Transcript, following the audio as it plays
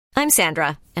I'm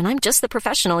Sandra, and I'm just the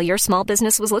professional your small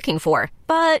business was looking for.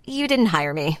 But you didn't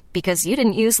hire me because you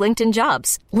didn't use LinkedIn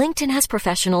Jobs. LinkedIn has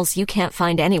professionals you can't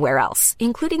find anywhere else,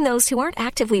 including those who aren't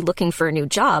actively looking for a new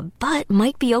job, but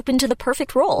might be open to the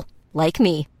perfect role, like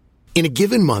me. In a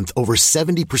given month, over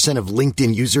 70% of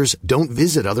LinkedIn users don't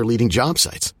visit other leading job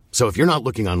sites. So if you're not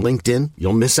looking on LinkedIn,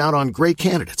 you'll miss out on great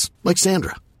candidates like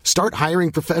Sandra. Start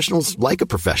hiring professionals like a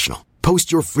professional.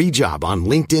 Post your free job on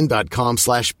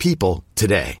linkedin.com/people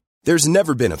today. There's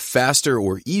never been a faster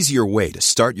or easier way to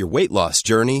start your weight loss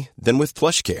journey than with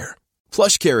PlushCare.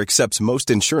 PlushCare accepts most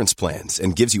insurance plans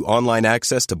and gives you online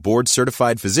access to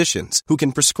board-certified physicians who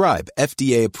can prescribe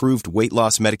FDA-approved weight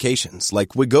loss medications like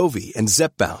Wegovy and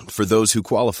Zepbound for those who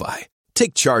qualify.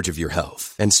 Take charge of your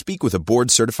health and speak with a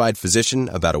board-certified physician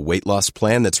about a weight loss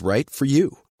plan that's right for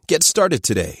you. Get started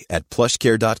today at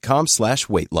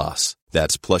plushcare.com/weight loss.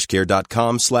 That's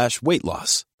plushcare.com/weight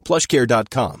loss.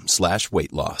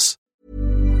 plushcare.com/weight loss.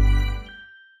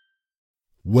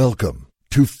 Welcome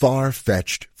to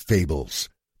Far-Fetched Fables,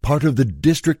 part of the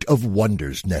District of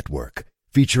Wonders network,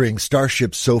 featuring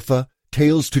Starship Sofa,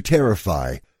 Tales to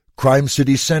Terrify, Crime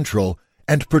City Central,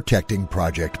 and Protecting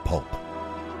Project Pulp.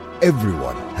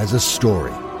 Everyone has a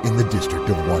story in the District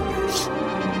of Wonders.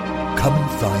 Come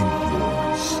and find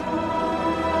yours.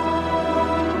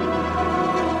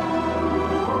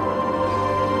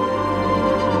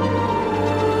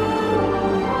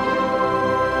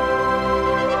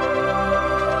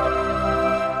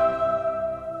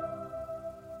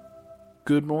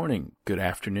 Good morning, good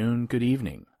afternoon, good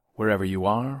evening, wherever you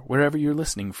are, wherever you're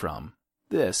listening from.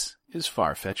 This is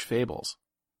Far-Fetched Fables.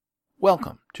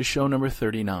 Welcome to show number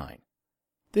 39.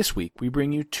 This week we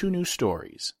bring you 2 new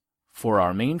stories. For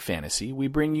our main fantasy, we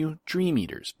bring you Dream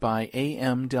Eaters by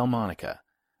A.M. Delmonica,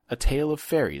 a tale of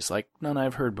fairies like none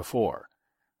I've heard before.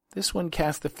 This one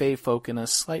casts the Fae folk in a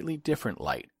slightly different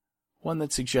light, one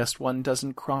that suggests one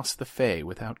doesn't cross the Fae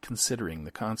without considering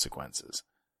the consequences.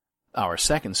 Our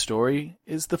second story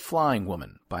is The Flying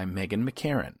Woman by Megan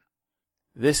McCarran.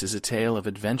 This is a tale of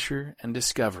adventure and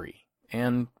discovery,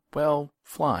 and, well,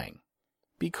 flying.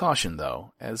 Be cautioned,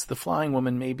 though, as The Flying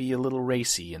Woman may be a little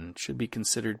racy and should be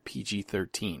considered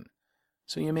PG-13,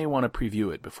 so you may want to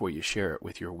preview it before you share it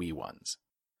with your wee ones.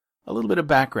 A little bit of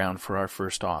background for our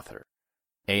first author.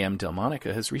 A.M.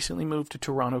 Delmonica has recently moved to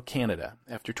Toronto, Canada,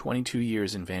 after 22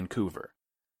 years in Vancouver.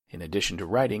 In addition to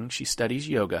writing, she studies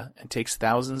yoga and takes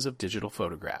thousands of digital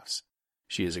photographs.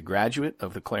 She is a graduate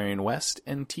of the Clarion West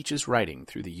and teaches writing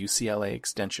through the UCLA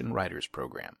Extension Writers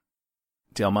Program.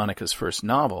 Delmonica's first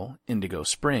novel, Indigo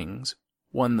Springs,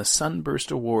 won the Sunburst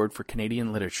Award for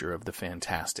Canadian Literature of the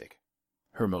Fantastic.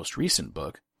 Her most recent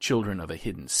book, Children of a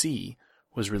Hidden Sea,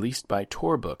 was released by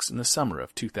Tor Books in the summer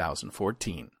of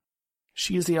 2014.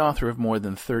 She is the author of more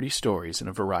than 30 stories in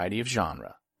a variety of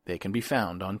genre. They can be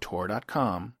found on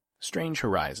Tor.com, Strange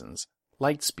Horizons,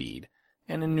 Lightspeed,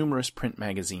 and in numerous print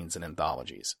magazines and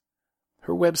anthologies.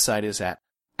 Her website is at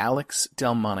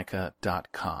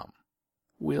alexdelmonica.com.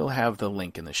 We'll have the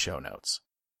link in the show notes.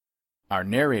 Our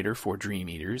narrator for Dream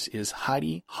Eaters is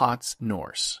Heidi Hotz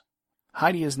Norse.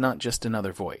 Heidi is not just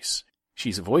another voice.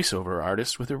 She's a voiceover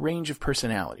artist with a range of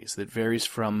personalities that varies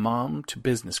from mom to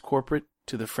business corporate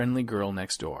to the friendly girl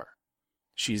next door.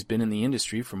 She's been in the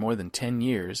industry for more than 10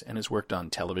 years and has worked on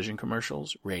television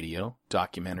commercials, radio,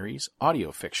 documentaries,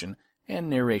 audio fiction, and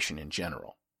narration in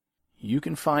general. You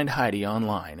can find Heidi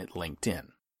online at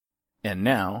LinkedIn. And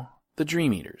now, The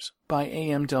Dream Eaters by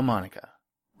A.M. Delmonica,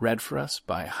 read for us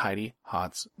by Heidi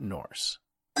Hotz Norse.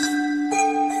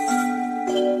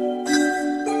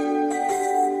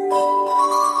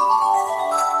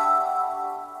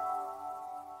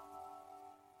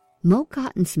 Mo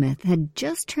Cottonsmith had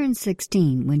just turned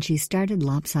 16 when she started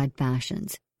Lopside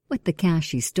Fashions, with the cash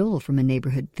she stole from a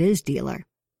neighborhood fizz dealer.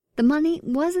 The money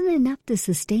wasn't enough to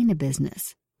sustain a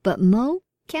business, but Mo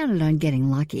counted on getting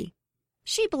lucky.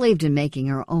 She believed in making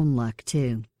her own luck,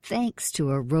 too. Thanks to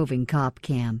a roving cop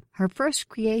cam, her first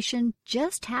creation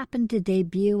just happened to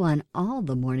debut on all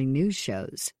the morning news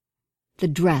shows. The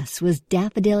dress was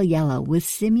daffodil yellow with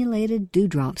simulated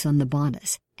dewdrops on the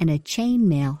bodice and a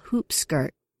chainmail hoop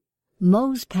skirt.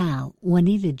 Mo's pal,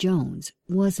 Juanita Jones,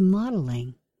 was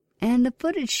modeling, and the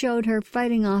footage showed her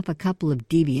fighting off a couple of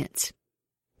deviants.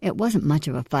 It wasn't much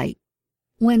of a fight.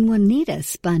 When Juanita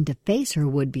spun to face her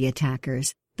would-be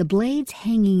attackers, the blades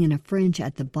hanging in a fringe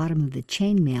at the bottom of the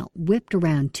chainmail whipped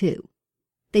around too.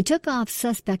 They took off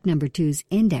suspect number 2's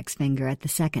index finger at the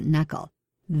second knuckle.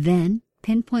 Then,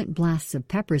 pinpoint blasts of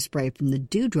pepper spray from the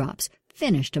dewdrops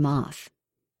finished him off.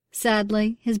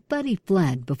 Sadly, his buddy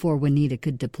fled before Juanita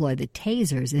could deploy the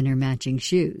tasers in her matching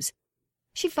shoes.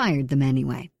 She fired them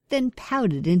anyway, then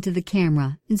pouted into the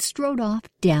camera and strode off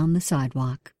down the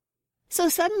sidewalk. So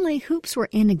suddenly hoops were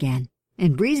in again,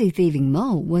 and Breezy Thieving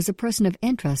Mo was a person of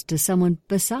interest to someone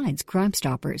besides Crime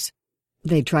Stoppers.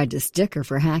 They tried to stick her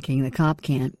for hacking the cop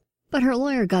can, but her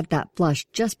lawyer got that flush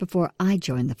just before I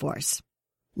joined the force.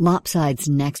 Lopside's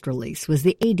next release was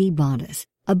the AD Bodice,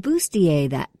 a bustier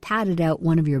that patted out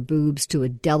one of your boobs to a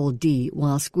double D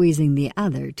while squeezing the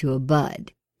other to a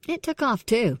bud. It took off,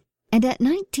 too. And at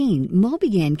 19, Mo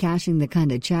began cashing the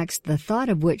kind of checks the thought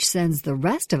of which sends the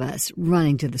rest of us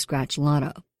running to the scratch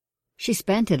lotto. She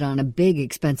spent it on a big,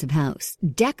 expensive house,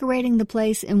 decorating the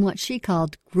place in what she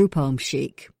called group home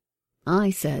chic.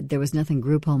 I said there was nothing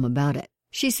group home about it.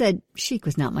 She said chic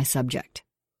was not my subject.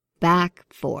 Back,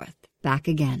 forth, back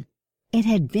again. It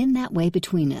had been that way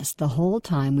between us the whole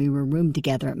time we were roomed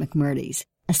together at McMurdy's,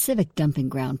 a civic dumping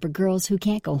ground for girls who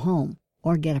can't go home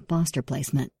or get a foster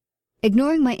placement.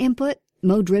 Ignoring my input,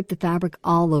 Mo draped the fabric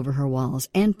all over her walls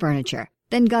and furniture,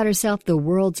 then got herself the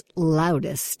world's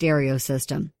loudest stereo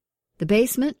system. The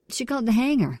basement she called the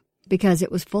hangar, because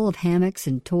it was full of hammocks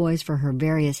and toys for her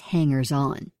various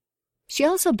hangers-on. She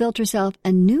also built herself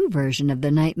a new version of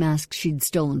the night mask she'd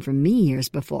stolen from me years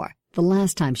before, the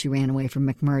last time she ran away from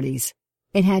McMurdy's.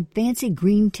 It had fancy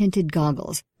green-tinted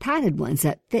goggles, padded ones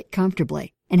that fit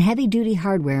comfortably, and heavy-duty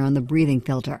hardware on the breathing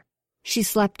filter. She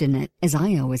slept in it, as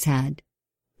I always had.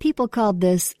 People called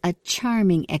this a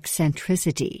charming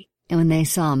eccentricity, and when they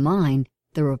saw mine,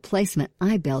 the replacement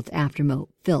I built after Mo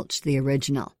filched the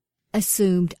original,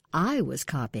 assumed I was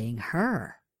copying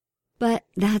her. But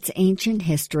that's ancient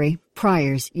history,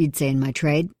 priors, you'd say in my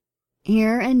trade.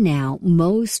 Here and now,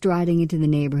 Mo's striding into the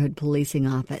neighborhood policing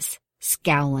office,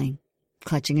 scowling,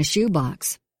 clutching a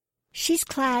shoebox. She's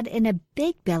clad in a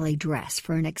big-belly dress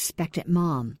for an expectant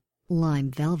mom, lime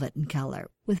velvet in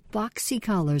color, with boxy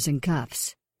collars and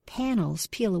cuffs. Panels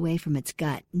peel away from its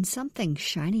gut, and something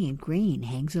shiny and green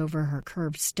hangs over her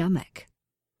curved stomach.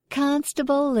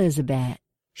 Constable Elizabeth.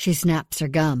 She snaps her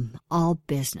gum, all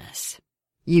business.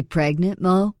 You pregnant,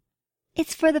 Mo?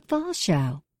 It's for the fall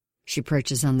show. She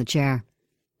perches on the chair.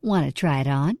 Want to try it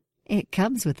on? It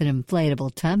comes with an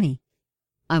inflatable tummy.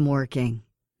 I'm working.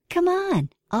 Come on,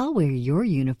 I'll wear your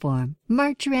uniform.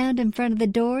 March around in front of the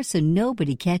door so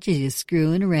nobody catches you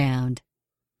screwing around.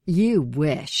 You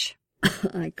wish.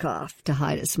 I cough to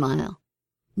hide a smile.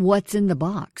 What's in the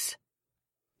box?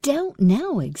 Don't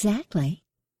know exactly.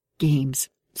 Games.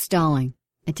 Stalling.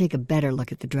 I take a better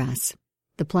look at the dress.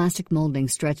 The plastic molding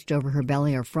stretched over her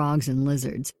belly are frogs and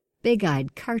lizards,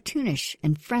 big-eyed, cartoonish,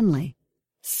 and friendly.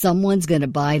 Someone's gonna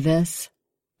buy this?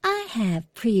 I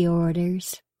have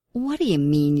pre-orders. What do you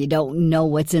mean you don't know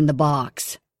what's in the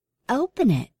box?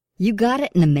 Open it. You got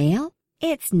it in the mail?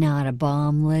 It's not a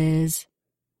bomb, Liz.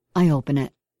 I open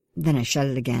it. Then I shut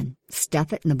it again,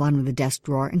 stuff it in the bottom of the desk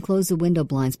drawer, and close the window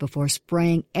blinds before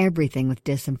spraying everything with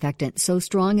disinfectant so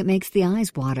strong it makes the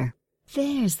eyes water.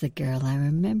 There's the girl I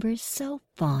remember so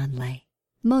fondly.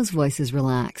 Mo's voice is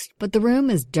relaxed, but the room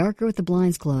is darker with the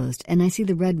blinds closed, and I see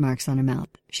the red marks on her mouth.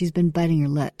 She's been biting her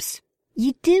lips.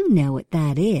 You do know what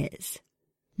that is?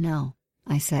 No,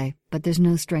 I say, but there's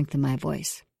no strength in my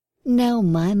voice. Know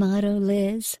my motto,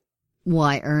 Liz?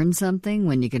 Why earn something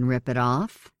when you can rip it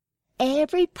off?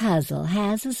 Every puzzle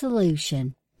has a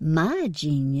solution. My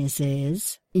genius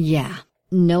is... Yeah,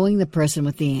 knowing the person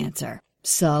with the answer.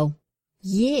 So...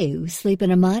 You sleep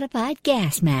in a modified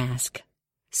gas mask.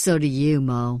 So do you,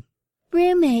 Mo.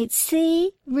 Roommate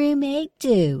see, roommate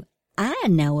do. I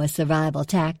know a survival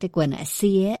tactic when I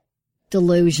see it.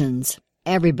 Delusions.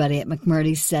 Everybody at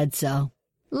McMurdy's said so.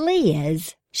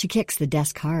 Liz, she kicks the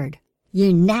desk hard.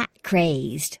 You're not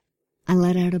crazed. I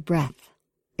let out a breath.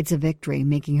 It's a victory,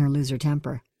 making her lose her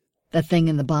temper. The thing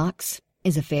in the box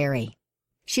is a fairy.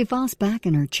 She falls back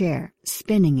in her chair,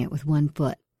 spinning it with one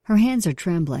foot. Her hands are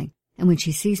trembling, and when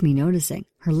she sees me noticing,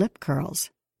 her lip curls.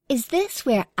 Is this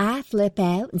where I flip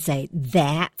out and say,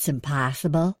 that's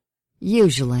impossible?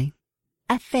 Usually.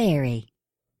 A fairy.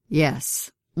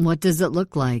 Yes. What does it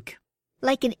look like?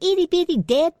 Like an itty-bitty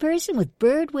dead person with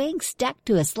bird wings stuck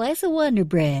to a slice of Wonder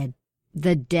Bread.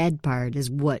 The dead part is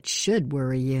what should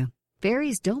worry you.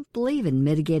 Fairies don't believe in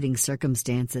mitigating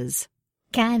circumstances.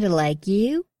 Kinda like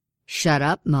you? Shut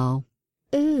up, Mo.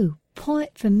 Ooh,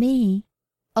 point for me.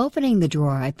 Opening the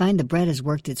drawer, I find the bread has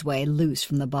worked its way loose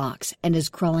from the box and is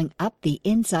crawling up the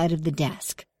inside of the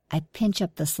desk. I pinch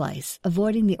up the slice,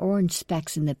 avoiding the orange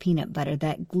specks in the peanut butter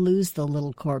that glues the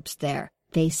little corpse there,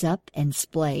 face up and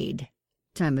splayed.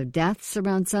 Time of death's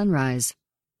around sunrise.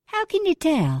 How can you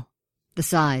tell? The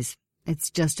size. It's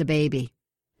just a baby.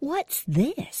 What's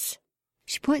this?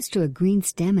 She points to a green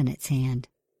stem in its hand.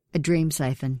 A dream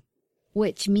siphon.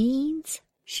 Which means?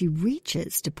 She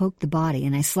reaches to poke the body,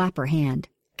 and I slap her hand.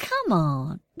 Come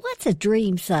on, what's a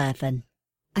dream siphon?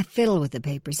 I fiddle with the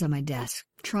papers on my desk,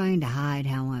 trying to hide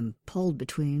how I'm pulled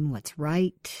between what's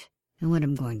right and what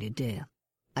I'm going to do.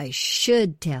 I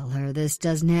should tell her this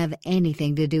doesn't have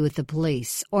anything to do with the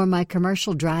police or my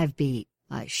commercial drive beat.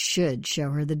 I should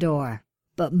show her the door.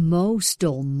 But Mo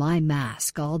stole my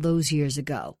mask all those years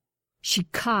ago. She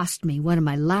cost me one of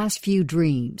my last few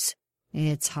dreams.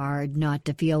 It's hard not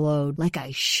to feel owed, like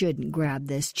I shouldn't grab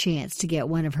this chance to get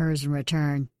one of hers in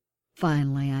return.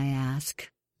 Finally, I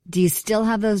ask, do you still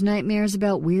have those nightmares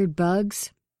about weird bugs?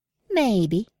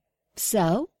 Maybe.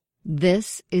 So,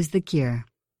 this is the cure.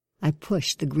 I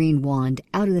push the green wand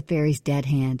out of the fairy's dead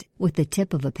hand with the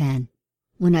tip of a pen.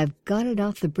 When I've got it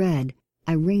off the bread,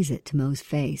 I raise it to Mo's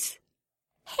face.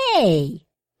 Hey!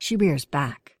 She rears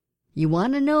back. You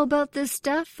want to know about this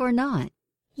stuff or not?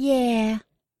 Yeah.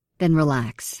 Then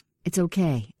relax. It's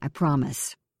okay, I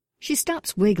promise. She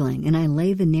stops wiggling, and I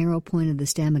lay the narrow point of the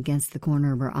stem against the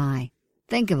corner of her eye.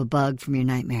 Think of a bug from your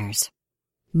nightmares.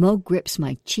 Mo grips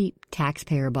my cheap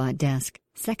taxpayer-bought desk.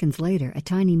 Seconds later, a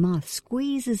tiny moth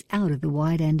squeezes out of the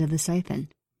wide end of the siphon.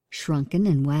 Shrunken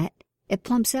and wet, it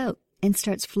plumps out and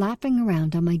starts flapping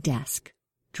around on my desk.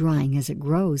 Drying as it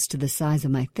grows to the size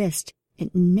of my fist,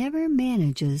 it never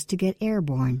manages to get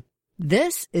airborne.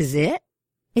 This is it?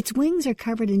 Its wings are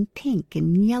covered in pink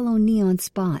and yellow neon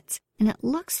spots, and it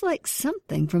looks like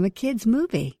something from a kid's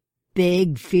movie.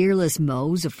 Big, fearless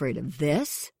Mo's afraid of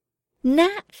this?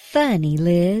 Not funny,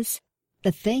 Liz.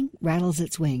 The thing rattles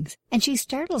its wings, and she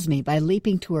startles me by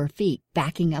leaping to her feet,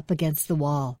 backing up against the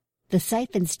wall. The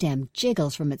siphon stem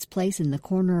jiggles from its place in the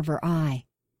corner of her eye.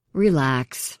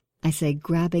 Relax, I say,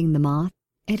 grabbing the moth.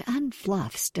 It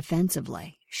unfluffs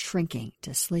defensively, shrinking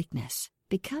to sleekness,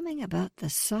 becoming about the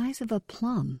size of a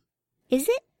plum. Is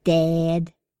it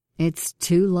dead? It's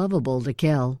too lovable to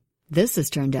kill. This has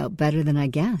turned out better than I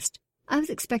guessed. I was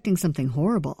expecting something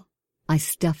horrible. I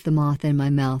stuff the moth in my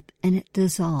mouth, and it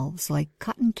dissolves like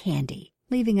cotton candy,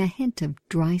 leaving a hint of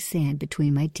dry sand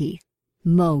between my teeth.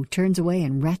 Mo turns away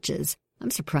and retches.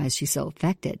 I'm surprised she's so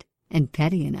affected, and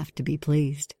petty enough to be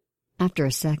pleased. After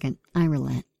a second, I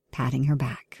relent, patting her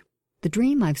back. The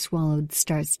dream I've swallowed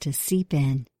starts to seep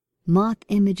in. Moth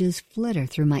images flitter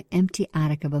through my empty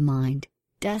attic of a mind.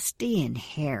 Dusty and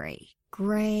hairy,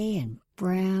 gray and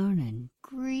brown and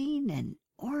green and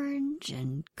orange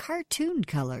and cartoon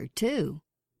color, too.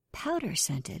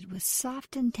 Powder-scented with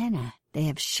soft antennae, they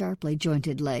have sharply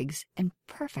jointed legs and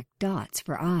perfect dots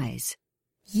for eyes.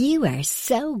 You are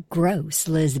so gross,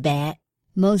 Lizbeth.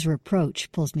 Mo's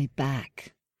reproach pulls me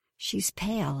back. She's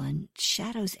pale, and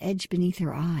shadows edge beneath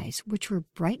her eyes, which were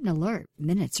bright and alert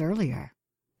minutes earlier.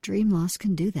 Dream loss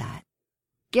can do that.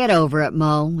 Get over it,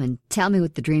 Mo, and tell me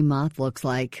what the dream moth looks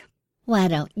like. Why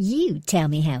don't you tell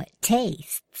me how it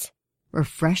tastes?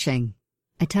 Refreshing.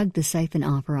 I tugged the siphon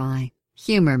off her eye.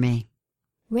 Humor me.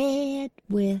 Red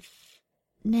with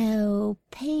no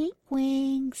pink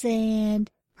wings and...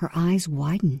 Her eyes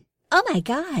widen. Oh, my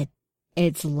God.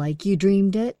 It's like you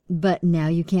dreamed it, but now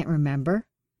you can't remember?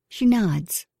 She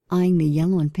nods, eyeing the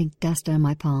yellow and pink dust on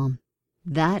my palm.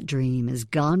 That dream is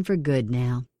gone for good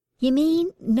now. You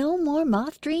mean no more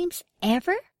moth dreams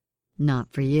ever?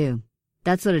 Not for you.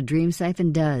 That's what a dream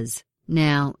siphon does.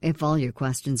 Now, if all your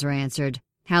questions are answered,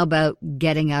 how about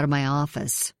getting out of my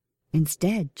office?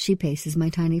 Instead, she paces my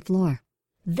tiny floor.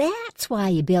 That's why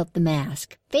you built the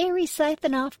mask. Fairy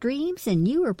siphon off dreams, and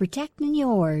you were protecting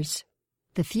yours.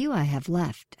 The few I have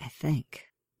left, I think.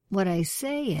 What I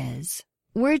say is,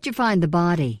 where'd you find the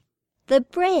body? The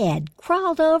bread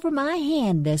crawled over my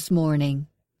hand this morning.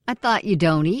 I thought you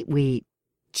don't eat wheat.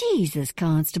 Jesus,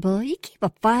 Constable, you keep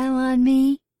a file on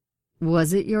me.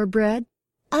 Was it your bread?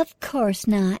 Of course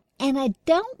not, and I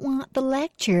don't want the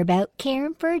lecture about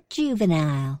caring for a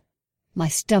juvenile. My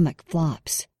stomach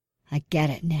flops. I get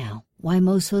it now. Why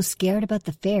Mo's so scared about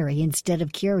the fairy instead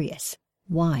of curious.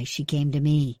 Why she came to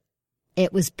me.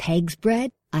 It was Peg's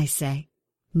bread, I say.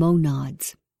 Mo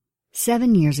nods.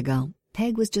 7 years ago,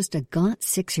 Peg was just a gaunt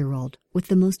 6-year-old with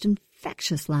the most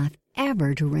infectious laugh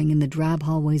ever to ring in the drab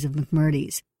hallways of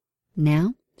McMurdy's.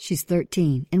 Now, she's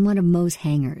 13 and one of Mo's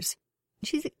hangers.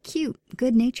 She's a cute,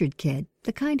 good-natured kid,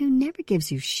 the kind who never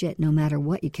gives you shit no matter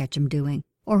what you catch him doing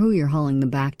or who you're hauling them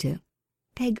back to.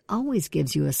 Peg always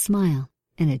gives you a smile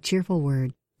and a cheerful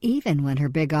word, even when her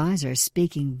big eyes are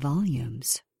speaking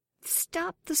volumes.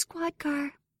 Stop the squad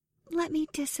car. Let me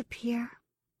disappear.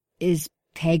 Is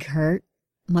Peg hurt?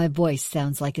 My voice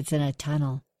sounds like it's in a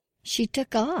tunnel. She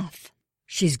took off.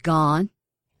 She's gone?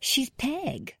 She's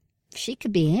Peg. She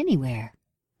could be anywhere.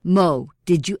 Mo,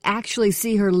 did you actually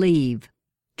see her leave?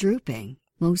 Drooping,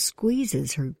 Mo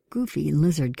squeezes her goofy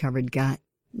lizard-covered gut.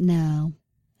 No,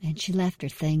 and she left her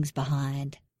things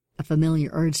behind. A familiar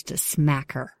urge to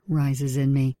smack her rises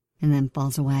in me and then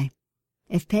falls away.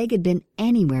 If Peg had been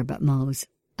anywhere but Mo's,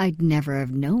 I'd never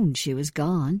have known she was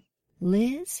gone.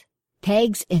 Liz?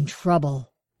 Peg's in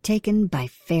trouble. Taken by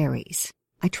fairies.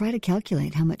 I try to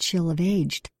calculate how much she'll have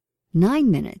aged. 9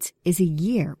 minutes is a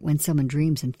year when someone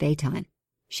dreams in Faytime.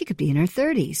 She could be in her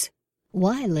 30s.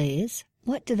 Why, Liz?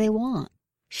 What do they want?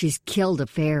 She's killed a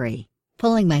fairy.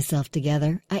 Pulling myself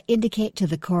together, I indicate to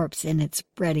the corpse in its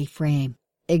ready frame.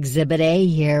 Exhibit A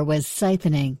here was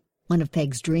siphoning. One of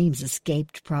Peg's dreams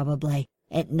escaped, probably.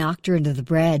 It knocked her into the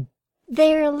bread.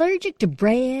 They're allergic to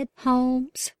bread,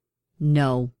 Holmes?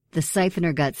 No. The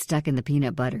siphoner got stuck in the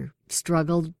peanut butter,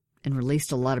 struggled, and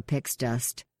released a lot of Pix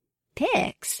dust.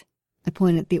 Pix? I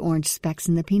point at the orange specks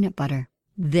in the peanut butter.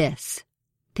 This.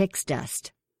 Pix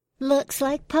dust. Looks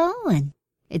like pollen.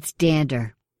 It's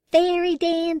dander. Fairy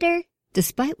dander?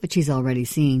 Despite what she's already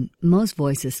seen, Mo's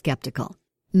voice is skeptical.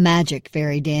 Magic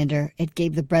fairy dander. It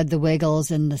gave the bread the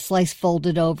wiggles and the slice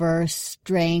folded over,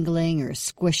 strangling or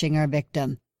squishing our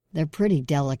victim. They're pretty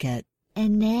delicate.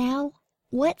 And now?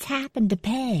 What's happened to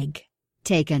Peg?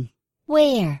 Taken.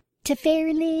 Where? To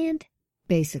Fairyland?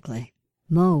 Basically.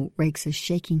 Mo rakes a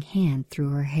shaking hand through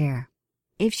her hair.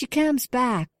 If she comes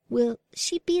back, will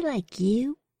she be like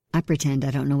you? I pretend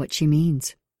I don't know what she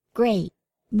means. Great.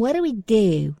 What do we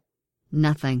do?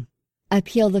 Nothing. I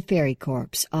peel the fairy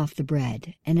corpse off the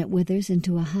bread, and it withers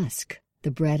into a husk.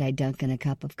 The bread I dunk in a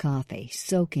cup of coffee,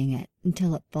 soaking it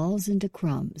until it falls into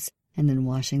crumbs, and then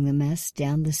washing the mess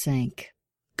down the sink.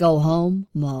 Go home,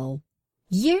 Mo.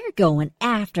 You're going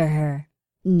after her.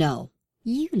 No.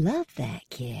 You love that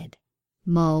kid.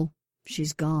 Mo,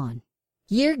 she's gone.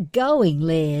 You're going,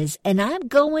 Liz, and I'm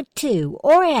going too,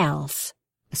 or else.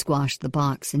 I squash the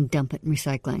box and dump it in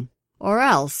recycling. Or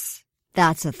else?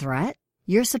 That's a threat.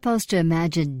 You're supposed to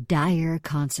imagine dire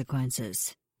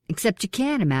consequences. Except you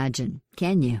can't imagine,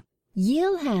 can you?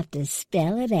 You'll have to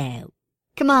spell it out.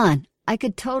 Come on, I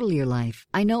could total your life.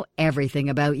 I know everything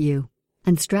about you.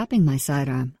 Unstrapping my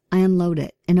sidearm, I unload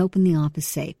it and open the office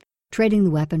safe, trading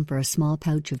the weapon for a small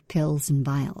pouch of pills and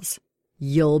vials.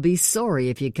 You'll be sorry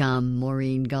if you come,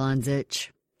 Maureen Gonzich.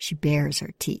 She bares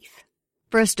her teeth.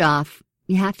 First off,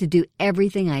 you have to do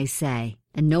everything I say,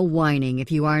 and no whining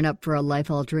if you aren't up for a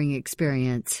life-altering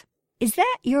experience. Is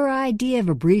that your idea of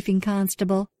a briefing,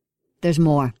 Constable? There's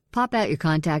more. Pop out your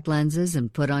contact lenses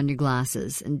and put on your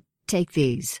glasses, and take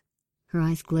these. Her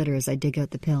eyes glitter as I dig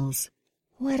out the pills.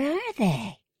 What are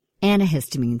they?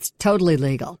 Antihistamines, totally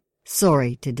legal.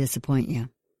 Sorry to disappoint you.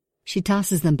 She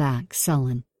tosses them back,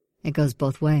 sullen. It goes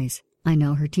both ways. I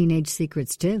know her teenage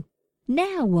secrets, too.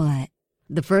 Now what?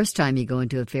 The first time you go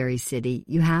into a fairy city,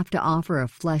 you have to offer a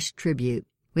flesh tribute.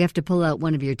 We have to pull out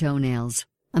one of your toenails.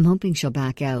 I'm hoping she'll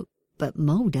back out, but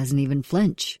Mo doesn't even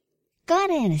flinch.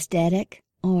 Got anesthetic?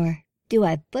 Or do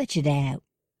I butch it out?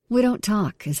 We don't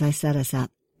talk as I set us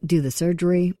up. Do the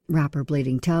surgery, wrap her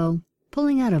bleeding toe.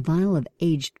 Pulling out a vial of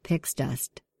aged Pix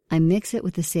dust, I mix it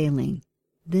with the saline.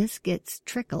 This gets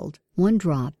trickled, 1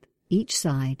 drop, each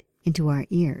side, into our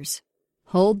ears.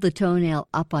 Hold the toenail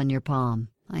up on your palm,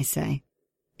 I say.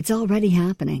 It's already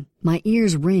happening. My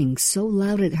ears ring so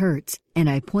loud it hurts, and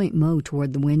I point Mo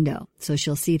toward the window so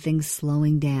she'll see things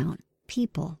slowing down.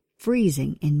 People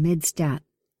freezing in mid-step.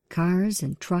 Cars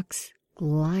and trucks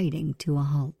gliding to a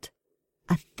halt.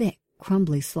 A thick,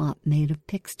 crumbly slop made of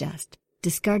Pix dust.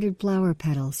 Discarded flower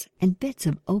petals and bits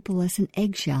of opalescent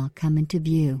eggshell come into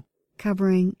view,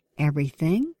 covering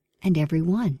everything and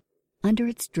everyone. Under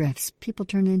its drifts, people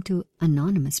turn into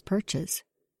anonymous perches,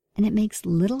 and it makes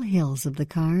little hills of the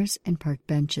cars and parked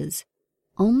benches.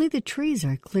 Only the trees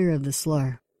are clear of the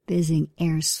slur, fizzing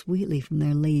air sweetly from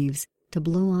their leaves to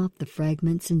blow off the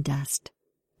fragments and dust.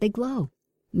 They glow,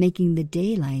 making the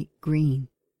daylight green.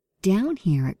 Down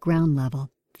here at ground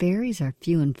level, fairies are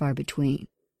few and far between.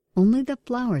 Only the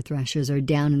flower threshers are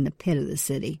down in the pit of the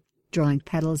city, drawing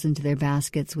petals into their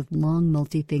baskets with long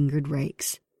multi-fingered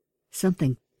rakes.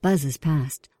 Something buzzes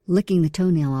past, licking the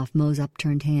toenail off Mo's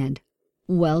upturned hand.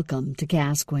 Welcome to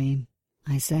Casqueam,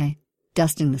 I say.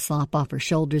 Dusting the slop off her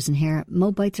shoulders and hair,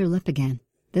 Mo bites her lip again,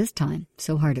 this time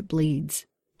so hard it bleeds.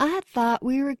 I thought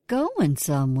we were going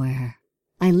somewhere.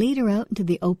 I lead her out into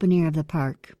the open air of the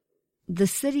park. The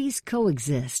cities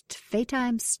coexist.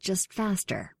 Faytime's just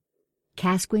faster.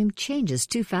 Casqueam changes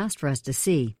too fast for us to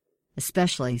see,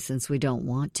 especially since we don't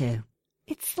want to.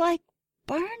 It's like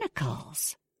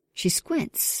barnacles. She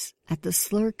squints at the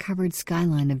slur-covered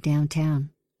skyline of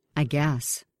downtown. I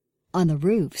guess. On the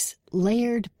roofs,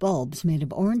 layered bulbs made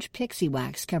of orange pixie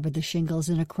wax cover the shingles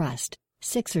in a crust,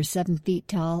 6 or 7 feet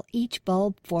tall, each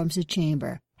bulb forms a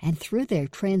chamber, and through their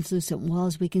translucent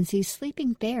walls we can see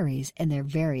sleeping fairies and their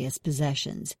various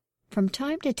possessions. From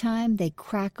time to time they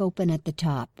crack open at the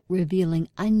top, revealing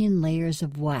onion layers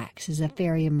of wax as a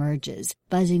fairy emerges,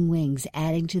 buzzing wings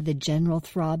adding to the general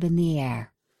throb in the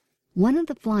air. One of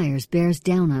the flyers bears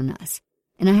down on us,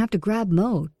 and I have to grab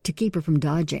Mo to keep her from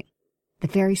dodging. The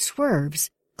fairy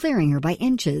swerves, clearing her by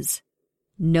inches.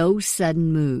 No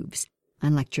sudden moves, I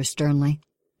lecture sternly.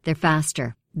 They're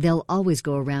faster. They'll always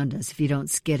go around us if you don't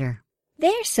skitter.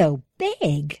 They're so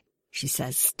big, she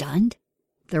says, stunned.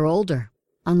 They're older.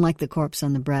 Unlike the corpse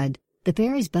on the bread, the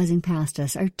fairies buzzing past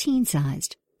us are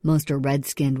teen-sized. Most are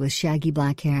red-skinned with shaggy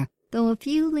black hair, though a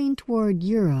few lean toward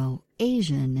Euro,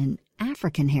 Asian, and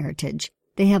African heritage.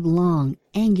 They have long,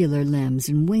 angular limbs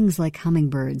and wings like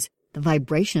hummingbirds. The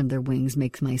vibration of their wings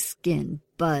makes my skin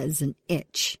buzz and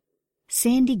itch.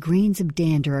 Sandy grains of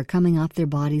dander are coming off their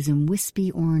bodies in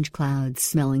wispy orange clouds,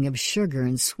 smelling of sugar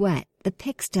and sweat. The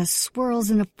pix dust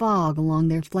swirls in a fog along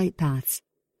their flight paths.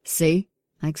 See,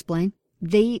 I explain.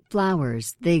 They eat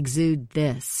flowers. They exude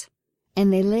this.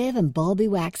 And they live in bulby,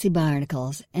 waxy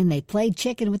barnacles, and they play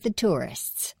chicken with the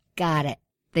tourists. Got it.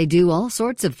 They do all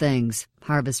sorts of things.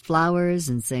 Harvest flowers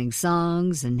and sing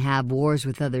songs and have wars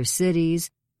with other cities.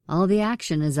 All the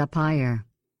action is up higher.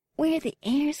 Where the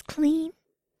air's clean?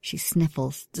 She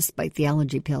sniffles, despite the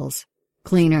allergy pills.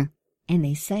 Cleaner. And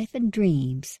they siphon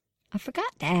dreams. I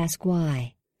forgot to ask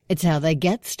why. It's how they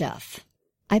get stuff.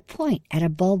 I point at a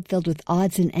bulb filled with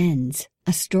odds and ends,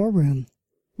 a storeroom.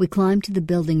 We climb to the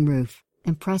building roof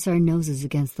and press our noses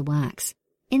against the wax.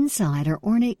 Inside are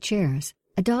ornate chairs,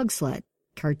 a dog sled,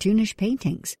 cartoonish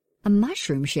paintings, a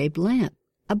mushroom-shaped lamp,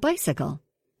 a bicycle,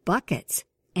 buckets,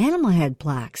 animal head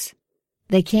plaques.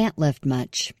 They can't lift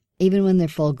much, even when they're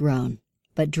full-grown.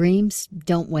 But dreams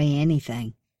don't weigh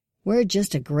anything. We're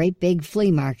just a great big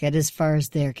flea market as far as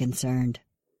they're concerned.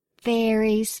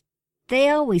 Fairies. They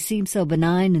always seem so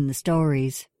benign in the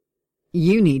stories.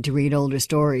 You need to read older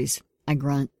stories, I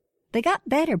grunt. They got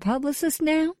better publicists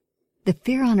now. The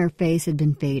fear on her face had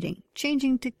been fading,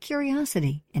 changing to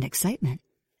curiosity and excitement.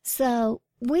 So,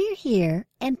 we're here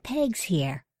and Peg's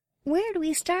here. Where do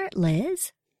we start,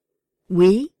 Liz?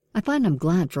 We? I find I'm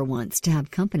glad for once to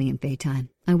have company in Faytime.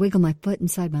 I wiggle my foot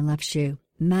inside my left shoe,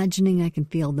 imagining I can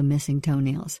feel the missing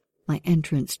toenails. My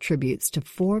entrance tributes to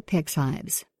 4 pix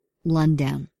hives.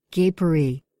 Lundown, Gay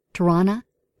Paris, Tirana,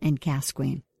 and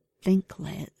Casquine. Think,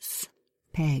 Liz.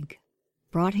 Peg.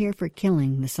 Brought here for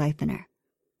killing the siphoner.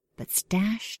 But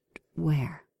stashed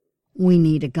where? We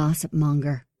need a gossip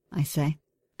monger, I say.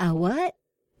 A what?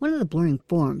 One of the blurring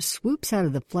forms swoops out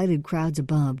of the flighted crowds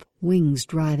above, wings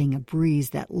driving a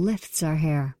breeze that lifts our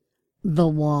hair. The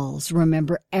walls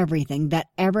remember everything that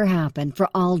ever happened for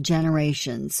all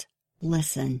generations.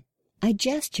 Listen. I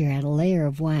gesture at a layer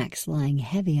of wax lying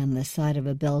heavy on the side of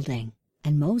a building,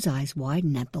 and Mo's eyes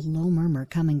widen at the low murmur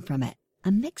coming from it,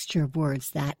 a mixture of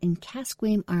words that in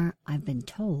Casquime are, I've been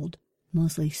told,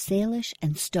 mostly Salish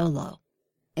and Stolo.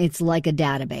 It's like a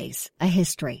database, a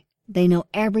history. They know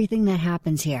everything that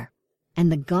happens here,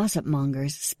 and the gossip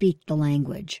mongers speak the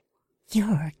language.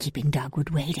 You're keeping Dogwood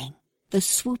waiting. The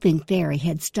swooping fairy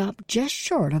had stopped just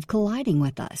short of colliding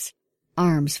with us.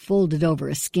 Arms folded over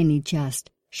a skinny chest,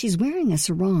 she's wearing a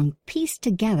sarong pieced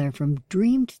together from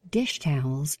dreamed dish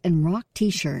towels and rock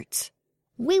t-shirts.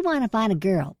 We want to find a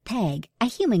girl, Peg, a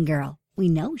human girl. We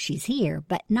know she's here,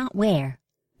 but not where.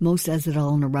 Mo says it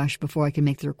all in a rush before I can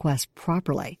make the request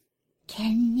properly.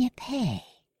 Can you pay?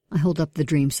 I hold up the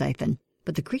dream siphon,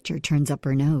 but the creature turns up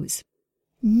her nose.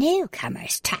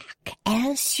 Newcomers talk,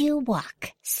 else you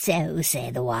walk, so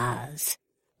say the walls.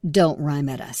 Don't rhyme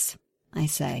at us, I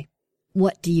say.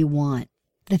 What do you want?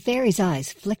 The fairy's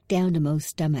eyes flick down to Mo's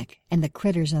stomach and the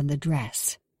critters on the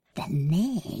dress. The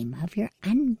name of your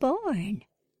unborn.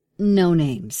 No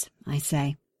names, I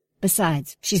say.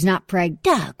 Besides, she's not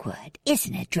Dogwood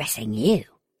isn't addressing you.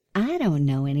 I don't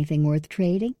know anything worth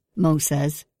trading, Mo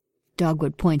says.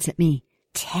 Dogwood points at me.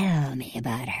 Tell me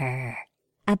about her.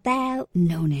 About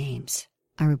no names,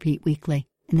 I repeat weakly,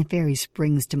 and the fairy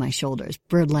springs to my shoulders,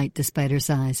 bird-like despite her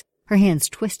size. Her hands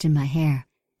twist in my hair.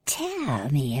 Tell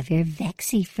me of your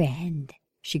Vexy friend,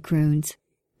 she croons.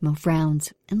 Mo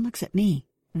frowns and looks at me.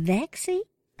 Vexy?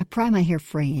 I pry my hair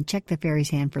free and check the fairy's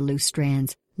hand for loose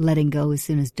strands, letting go as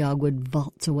soon as Dogwood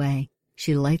vaults away.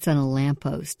 She lights on a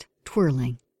lamppost,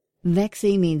 twirling.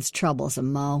 Vexy means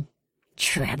troublesome, Mo.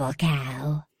 Treble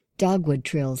cow. Dogwood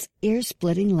trills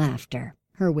ear-splitting laughter.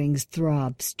 Her wings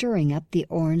throb, stirring up the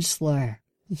orange slur.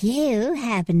 You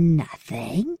have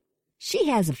nothing? She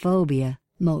has a phobia,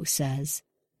 Mo says.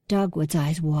 Dogwood's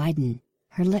eyes widen.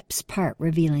 Her lips part,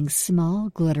 revealing small,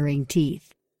 glittering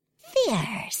teeth.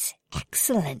 Fierce.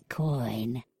 Excellent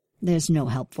coin. There's no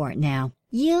help for it now.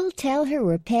 You'll tell her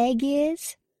where Peg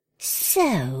is?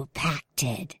 So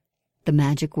pacted. The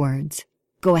magic words.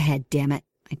 Go ahead, damn it,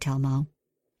 I tell Mo.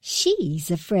 She's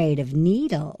afraid of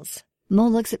needles. Mo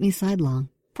looks at me sidelong,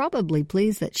 probably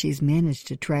pleased that she's managed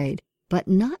to trade, but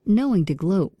not knowing to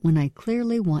gloat when I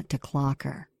clearly want to clock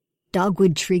her.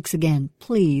 Dogwood shrieks again,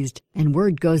 pleased, and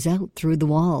word goes out through the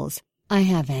walls. I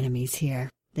have enemies here.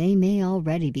 They may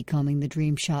already be combing the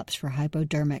dream shops for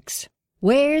hypodermics.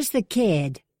 Where's the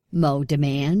kid? Mo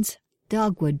demands.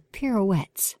 Dogwood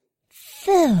pirouettes.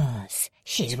 Fools!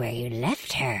 She's where you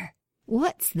left her.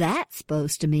 What's that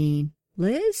supposed to mean?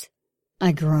 Liz?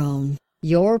 I groan.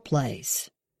 Your place.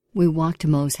 We walk to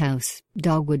Mo's house,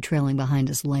 Dogwood trailing behind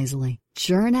us lazily.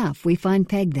 Sure enough, we find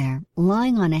Peg there,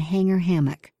 lying on a hanger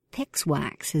hammock. Pix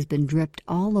wax has been dripped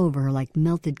all over her like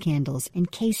melted candles,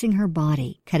 encasing her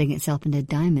body, cutting itself into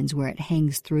diamonds where it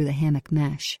hangs through the hammock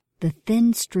mesh. The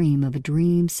thin stream of a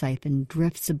dream siphon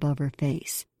drifts above her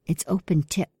face, its open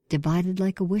tip divided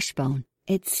like a wishbone,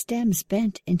 its stems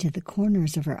bent into the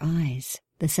corners of her eyes.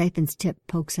 The siphon's tip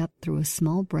pokes up through a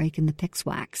small break in the Pix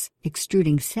wax,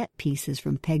 extruding set pieces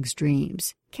from Peg's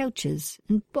dreams, couches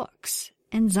and books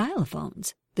and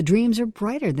xylophones. The dreams are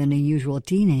brighter than a usual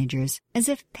teenager's, as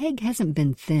if Peg hasn't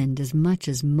been thinned as much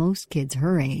as most kids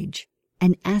her age.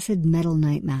 An acid metal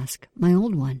night mask, my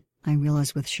old one, I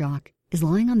realize with shock, is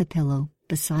lying on the pillow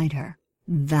beside her.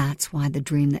 That's why the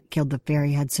dream that killed the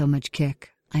fairy had so much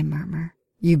kick, I murmur.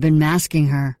 You've been masking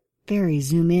her. Fairies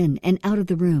zoom in and out of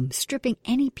the room, stripping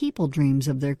any people dreams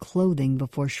of their clothing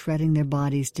before shredding their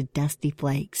bodies to dusty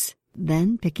flakes,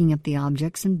 then picking up the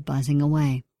objects and buzzing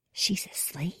away. She's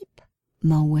asleep?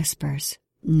 Mo whispers.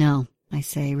 No, I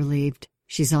say, relieved.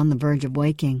 She's on the verge of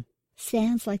waking.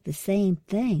 Sounds like the same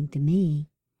thing to me.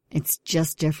 It's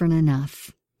just different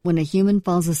enough. When a human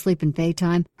falls asleep in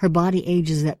Faytime, her body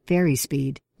ages at fairy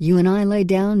speed. You and I lay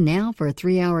down now for a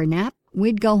 3-hour nap,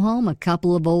 we'd go home a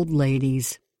couple of old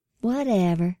ladies.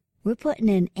 Whatever. We're putting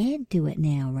an end to it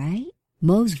now, right?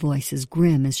 Mo's voice is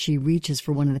grim as she reaches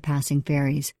for one of the passing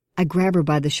fairies. I grab her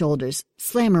by the shoulders,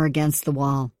 slam her against the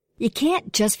wall. You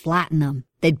can't just flatten them.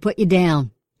 They'd put you down.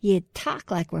 You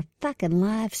talk like we're fucking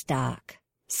livestock.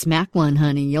 Smack one,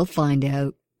 honey, you'll find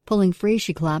out. Pulling free,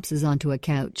 she collapses onto a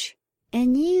couch.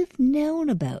 And you've known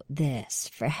about this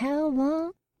for how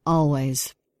long?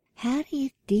 Always. How do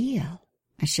you deal?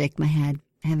 I shake my head,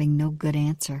 having no good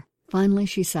answer. Finally,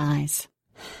 she sighs.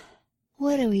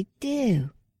 What do we do?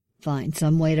 Find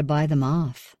some way to buy them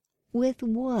off. With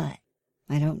what?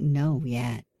 I don't know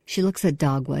yet. She looks at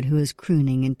Dogwood, who is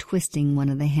crooning and twisting one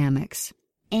of the hammocks.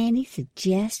 Any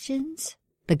suggestions?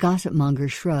 The gossip monger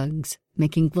shrugs,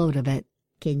 making gloat of it.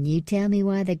 Can you tell me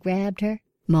why they grabbed her?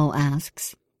 Mo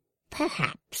asks.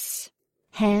 Perhaps.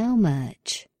 How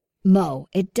much? Mo,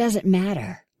 it doesn't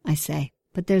matter, I say.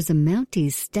 But there's a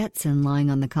Mounties Stetson lying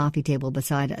on the coffee table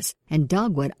beside us, and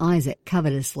Dogwood eyes it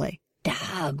covetously.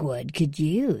 Dogwood could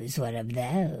use one of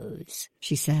those,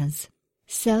 she says.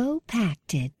 So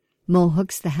pacted. Mo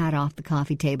hooks the hat off the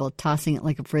coffee table, tossing it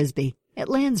like a frisbee. It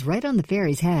lands right on the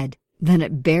fairy's head. Then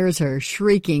it bears her,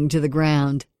 shrieking, to the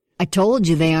ground. I told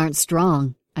you they aren't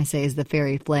strong, I say as the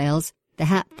fairy flails. The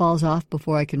hat falls off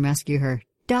before I can rescue her.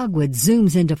 Dogwood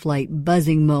zooms into flight,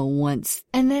 buzzing Mo once,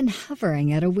 and then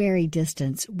hovering at a wary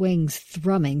distance, wings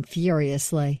thrumming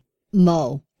furiously.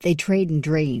 Mo, they trade in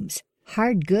dreams.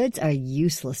 Hard goods are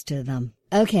useless to them.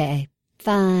 Okay,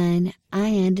 fine,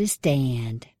 I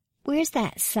understand. Where's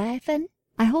that siphon?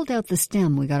 I hold out the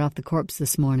stem we got off the corpse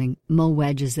this morning. Mo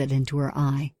wedges it into her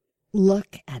eye.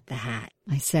 Look at the hat,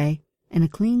 I say, and a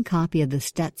clean copy of the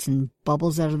Stetson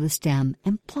bubbles out of the stem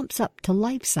and plumps up to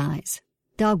life size.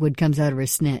 Dogwood comes out of her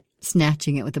snit,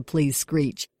 snatching it with a pleased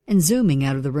screech, and zooming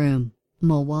out of the room.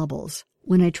 Mo wobbles.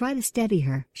 When I try to steady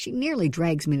her, she nearly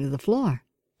drags me to the floor.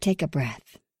 Take a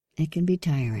breath. It can be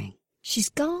tiring. She's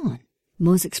gone.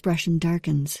 Mo's expression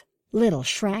darkens. Little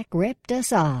Shrek ripped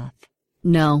us off.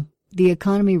 No, the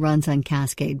economy runs on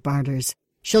cascade barters.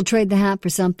 She'll trade the hat for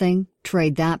something,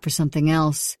 trade that for something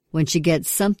else. When she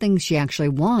gets something she actually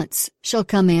wants, she'll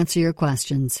come answer your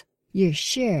questions. You're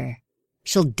sure?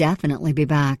 She'll definitely be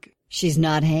back. She's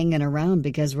not hanging around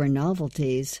because we're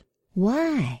novelties.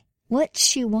 Why? What's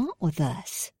she want with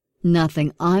us?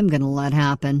 Nothing I'm gonna let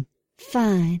happen.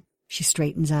 Fine. She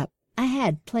straightens up. I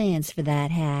had plans for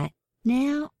that hat.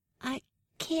 Now, I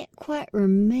can't quite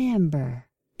remember.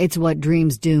 It's what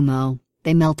dreams do, Mo.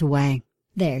 They melt away.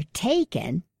 They're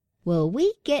taken? Will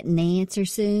we get an answer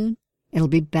soon? It'll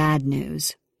be bad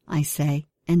news, I say,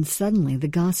 and suddenly the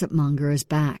gossip monger is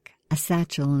back, a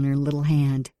satchel in her little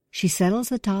hand. She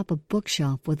settles atop a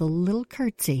bookshelf with a little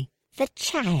curtsy. The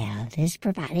child is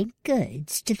providing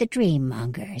goods to the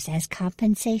dream-mongers as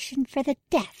compensation for the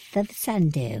death of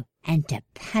Sundew and to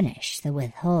punish the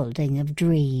withholding of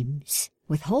dreams.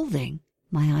 Withholding?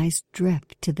 My eyes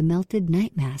drip to the melted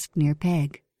night mask near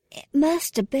Peg. It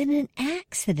must have been an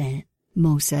accident,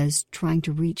 Mo says, trying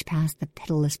to reach past the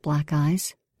pitiless black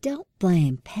eyes. Don't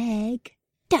blame Peg.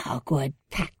 Dogwood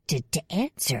pacted to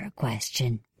answer a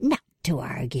question, not to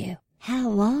argue. How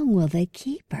long will they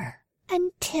keep her?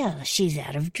 Until she's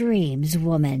out of dreams,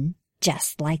 woman,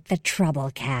 just like the trouble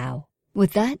cow.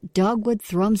 With that, Dogwood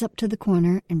thrums up to the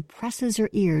corner and presses her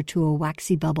ear to a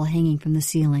waxy bubble hanging from the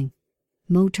ceiling.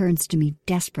 Mo turns to me,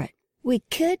 desperate. We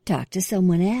could talk to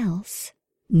someone else.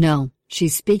 No,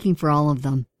 she's speaking for all of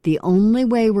them. The only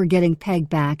way we're getting Peg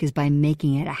back is by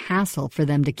making it a hassle for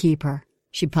them to keep her.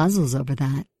 She puzzles over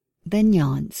that, then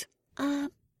yawns.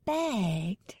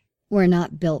 Begged. We're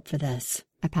not built for this.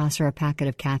 I pass her a packet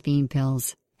of caffeine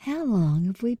pills. How long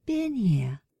have we been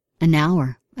here? An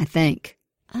hour, I think.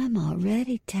 I'm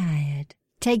already tired.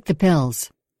 Take the pills.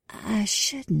 I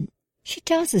shouldn't. She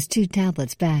tosses 2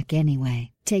 tablets back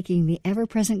anyway, taking the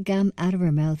ever-present gum out of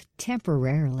her mouth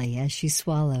temporarily as she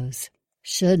swallows.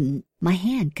 Shouldn't. My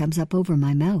hand comes up over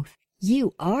my mouth.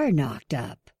 You are knocked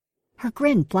up. Her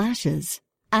grin flashes.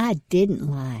 I didn't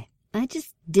lie. I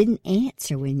just didn't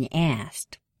answer when you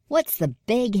asked. What's the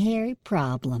big hairy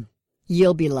problem?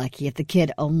 You'll be lucky if the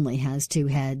kid only has 2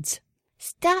 heads.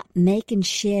 Stop making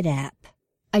shit up.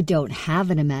 I don't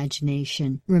have an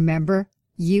imagination, remember?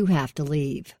 You have to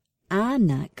leave. I'm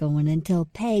not going until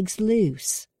Peg's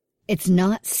loose. It's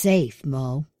not safe,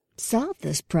 Mo. Solve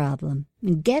this problem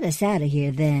and get us out of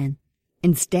here then.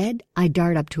 Instead, I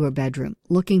dart up to her bedroom,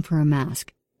 looking for a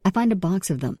mask. I find a box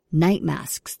of them. Night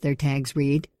masks, their tags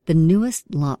read. The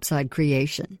newest Lopside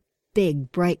creation.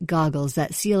 Big, bright goggles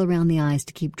that seal around the eyes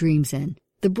to keep dreams in.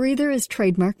 The breather is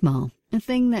trademark Mo, a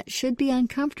thing that should be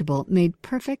uncomfortable made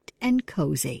perfect and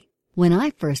cozy. When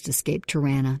I first escaped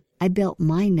Tirana, I built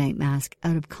my night mask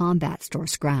out of combat store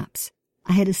scraps.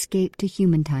 I had escaped to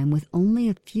human time with only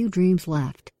a few dreams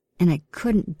left, and I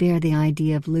couldn't bear the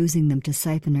idea of losing them to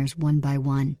siphoners one by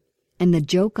one. And the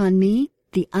joke on me,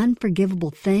 the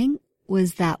unforgivable thing,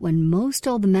 was that when Mo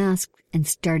stole the mask and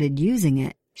started using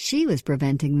it, she was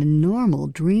preventing the normal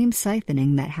dream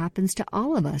siphoning that happens to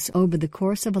all of us over the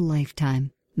course of a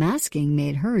lifetime. Masking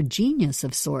made her a genius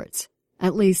of sorts.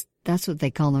 At least, that's what they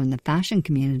call her in the fashion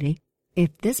community.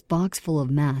 If this box full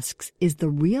of masks is the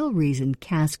real reason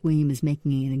Cass Weem is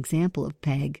making an example of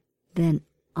Peg, then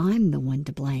I'm the one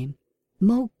to blame.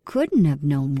 Mo couldn't have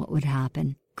known what would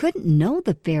happen. Couldn't know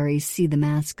the fairies see the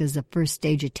mask as a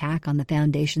first-stage attack on the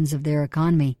foundations of their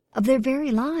economy, of their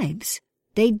very lives.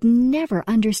 They'd never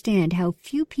understand how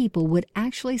few people would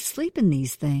actually sleep in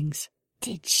these things.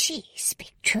 Did she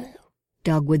speak true?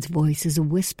 Dogwood's voice is a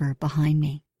whisper behind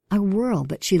me. I whirl,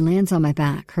 but she lands on my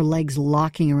back, her legs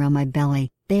locking around my belly,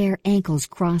 bare ankles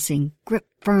crossing, grip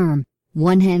firm.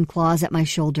 One hand claws at my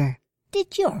shoulder.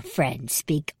 Did your friend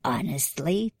speak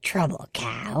honestly, Trouble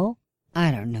Cow?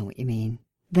 I don't know what you mean.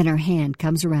 Then her hand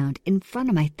comes around in front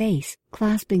of my face,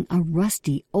 clasping a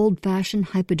rusty, old-fashioned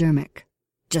hypodermic.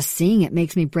 Just seeing it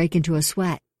makes me break into a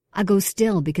sweat. I go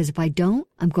still because if I don't,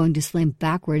 I'm going to slam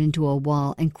backward into a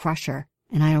wall and crush her.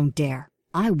 And I don't dare.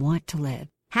 I want to live.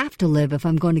 Have to live if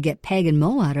I'm going to get Peg and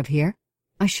Mo out of here.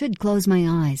 I should close my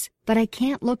eyes, but I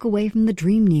can't look away from the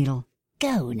dream needle.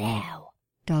 Go now,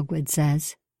 Dogwood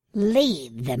says.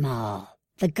 Leave them all.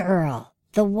 The girl,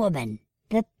 the woman,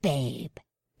 the babe.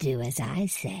 Do as I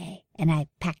say, and I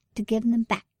pack to give them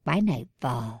back by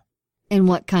nightfall. In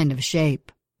what kind of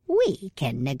shape? We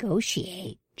can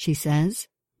negotiate, she says.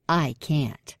 I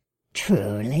can't.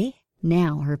 Truly?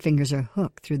 Now her fingers are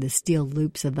hooked through the steel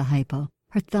loops of the hypo,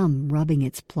 her thumb rubbing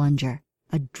its plunger.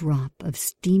 A drop of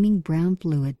steaming brown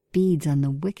fluid beads on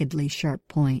the wickedly sharp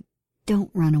point.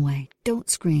 Don't run away. Don't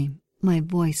scream. My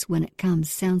voice, when it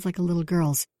comes, sounds like a little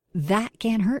girl's. That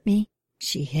can't hurt me,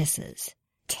 she hisses.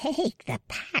 Take the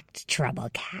pact, Trouble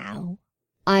Cow.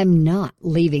 I'm not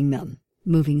leaving them.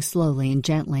 Moving slowly and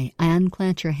gently, I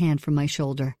unclench her hand from my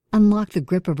shoulder, unlock the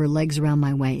grip of her legs around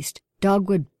my waist.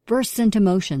 Dogwood bursts into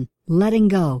motion, letting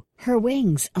go. Her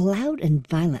wings a loud and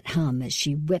violent hum as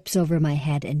she whips over my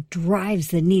head and drives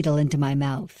the needle into my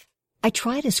mouth. I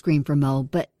try to scream for Mo,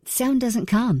 but sound doesn't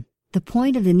come. The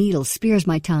point of the needle spears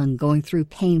my tongue, going through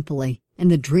painfully, and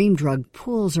the dream drug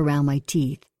pools around my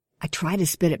teeth. I try to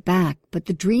spit it back, but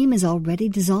the dream is already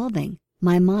dissolving.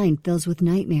 My mind fills with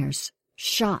nightmares.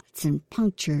 Shots and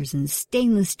punctures and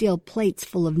stainless steel plates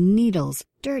full of needles,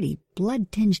 dirty,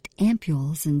 blood-tinged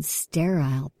ampules and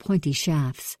sterile, pointy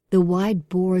shafts, the wide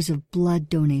bores of blood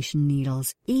donation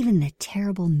needles, even the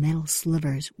terrible metal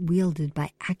slivers wielded by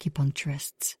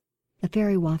acupuncturists. The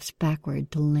ferry wafts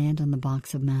backward to land on the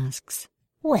box of masks.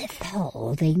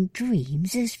 Withholding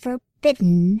dreams is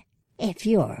forbidden. If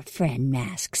your friend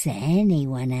masks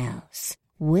anyone else,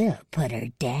 we'll put her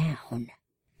down.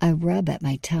 I rub at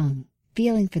my tongue,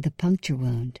 feeling for the puncture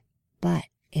wound, but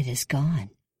it is gone.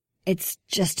 It's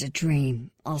just a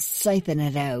dream. I'll siphon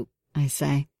it out, I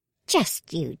say.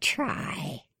 Just you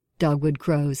try. Dogwood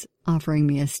crows, offering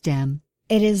me a stem.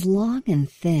 It is long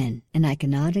and thin, and I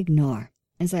cannot ignore,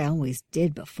 as I always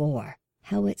did before,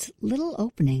 how its little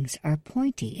openings are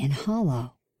pointy and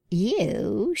hollow.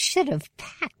 You should have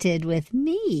pacted with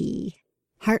me.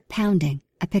 Heart pounding,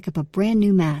 I pick up a brand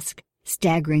new mask,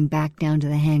 staggering back down to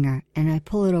the hanger, and I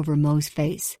pull it over Mo's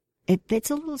face. It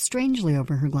fits a little strangely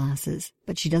over her glasses,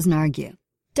 but she doesn't argue.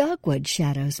 Dogwood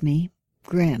shadows me,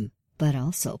 grim, but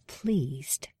also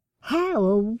pleased. How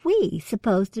are we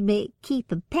supposed to make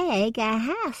keeping Peg a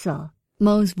hassle?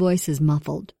 Mo's voice is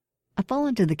muffled. I fall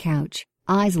into the couch,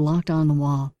 eyes locked on the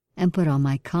wall, and put on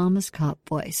my calmest cop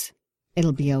voice.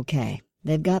 It'll be okay.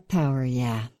 They've got power,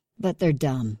 yeah, but they're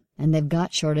dumb, and they've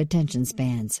got short attention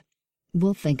spans.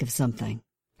 We'll think of something.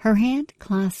 Her hand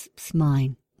clasps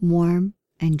mine, warm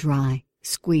and dry,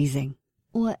 squeezing.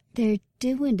 What they're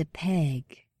doing to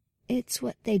Peg, it's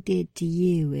what they did to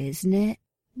you, isn't it?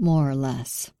 More or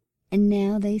less. And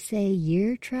now they say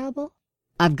you're trouble?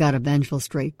 I've got a vengeful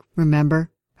streak,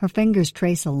 remember? Her fingers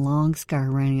trace a long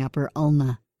scar running up her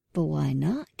ulna. But why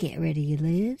not get rid of you,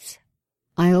 Liz?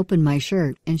 I open my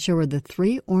shirt and show her the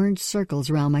 3 orange circles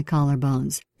around my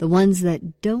collarbones, the ones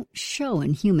that don't show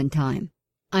in human time.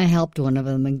 I helped one of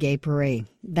them in Gay Paris.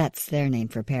 That's their name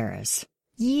for Paris.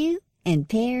 You and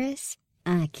Paris?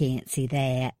 I can't see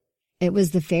that. It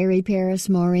was the fairy Paris,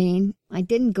 Maureen. I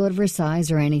didn't go to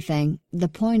Versailles or anything. The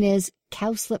point is,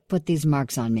 Cowslip put these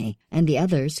marks on me, and the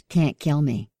others can't kill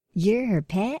me. You're her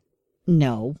pet?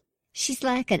 No. She's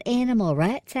like an animal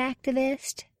rights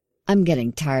activist? I'm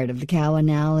getting tired of the cow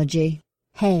analogy.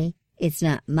 Hey, it's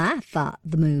not my fault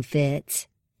the move fits.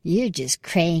 You're just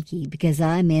cranky because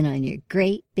I'm in on your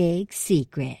great big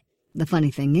secret. The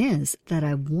funny thing is that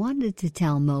I've wanted to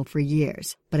tell Mo for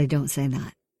years, but I don't say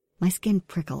that. My skin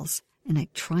prickles, and I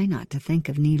try not to think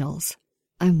of needles.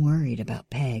 I'm worried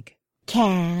about Peg.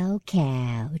 Cow,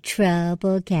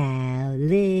 trouble cow,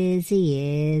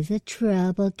 Lizzie is a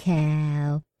trouble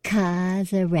cow.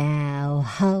 Cause a row,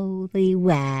 holy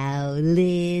wow,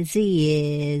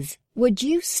 Lizzie is. Would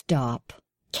you stop?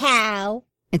 Cow.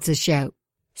 It's a shout.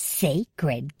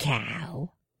 Sacred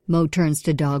cow. Mo turns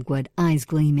to Dogwood, eyes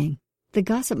gleaming. The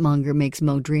gossip monger makes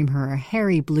Mo dream her a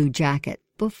hairy blue jacket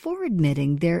before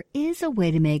admitting there is a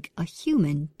way to make a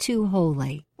human too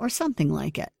holy, or something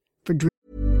like it.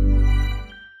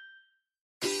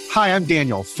 Hi, I'm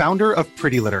Daniel, founder of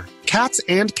Pretty Litter. Cats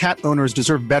and cat owners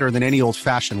deserve better than any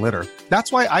old-fashioned litter. That's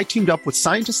why I teamed up with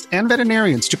scientists and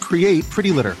veterinarians to create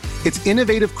Pretty Litter. Its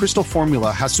innovative crystal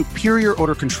formula has superior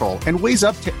odor control and weighs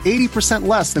up to 80%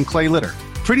 less than clay litter.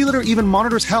 Pretty Litter even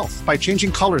monitors health by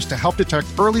changing colors to help detect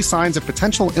early signs of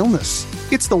potential illness.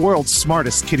 It's the world's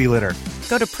smartest kitty litter.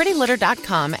 Go to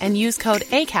prettylitter.com and use code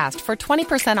ACAST for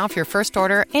 20% off your first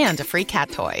order and a free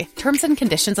cat toy. Terms and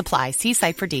conditions apply. See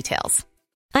site for details.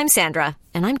 I'm Sandra,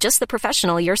 and I'm just the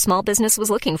professional your small business was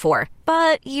looking for.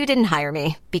 But you didn't hire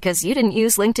me because you didn't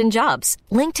use LinkedIn Jobs.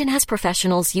 LinkedIn has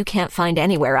professionals you can't find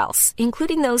anywhere else,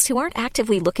 including those who aren't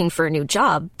actively looking for a new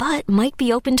job, but might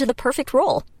be open to the perfect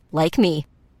role, like me.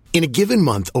 In a given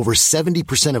month, over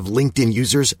 70% of LinkedIn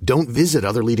users don't visit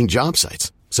other leading job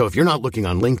sites. So if you're not looking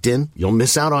on LinkedIn, you'll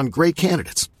miss out on great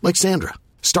candidates like Sandra.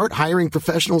 Start hiring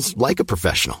professionals like a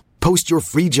professional. Post your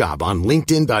free job on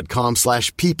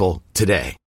linkedin.com/people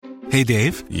today. Hey,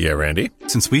 Dave. Yeah, Randy.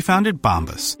 Since we founded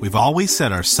Bombas, we've always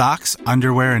said our socks,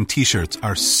 underwear, and T-shirts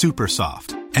are super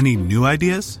soft. Any new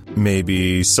ideas?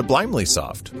 Maybe sublimely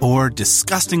soft. Or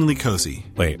disgustingly cozy.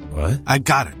 Wait, what? I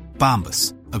got it.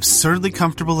 Bombas. Absurdly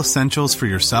comfortable essentials for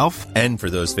yourself and for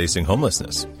those facing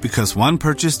homelessness. Because one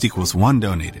purchased equals one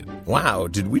donated. Wow,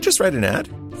 did we just write an ad?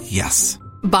 Yes.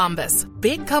 Bombas.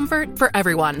 Big comfort for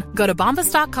everyone. Go to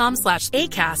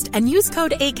bombas.com/ACAST and use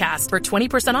code ACAST for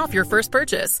 20% off your first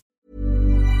purchase.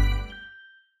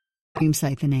 Dream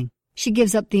siphoning. She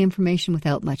gives up the information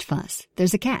without much fuss.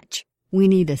 There's a catch. We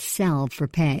need a salve for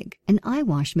Peg, an eye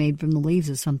wash made from the leaves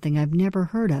of something I've never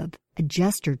heard of, a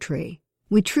jester tree.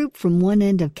 We troop from one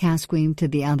end of Casquim to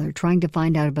the other, trying to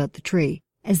find out about the tree.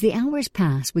 As the hours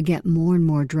pass, we get more and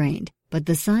more drained. But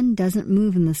the sun doesn't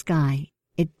move in the sky.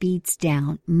 It beats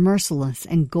down, merciless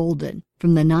and golden,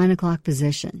 from the 9 o'clock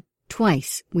position.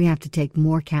 Twice we have to take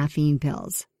more caffeine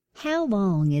pills. How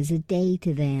long is a day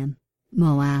to them?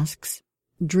 Mo asks.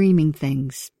 Dreaming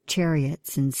things,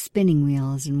 chariots and spinning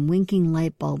wheels and winking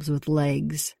light bulbs with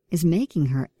legs, is making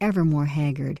her ever more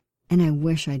haggard, and I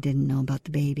wish I didn't know about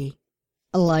the baby.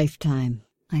 A lifetime,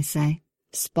 I say.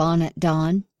 Spawn at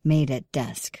dawn, mate at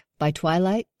dusk. By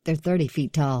twilight, they're 30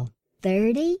 feet tall.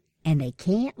 30? And they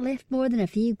can't lift more than a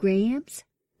few grams?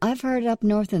 I've heard up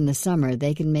north in the summer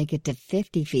they can make it to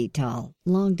 50 feet tall.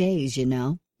 Long days, you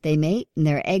know. They mate and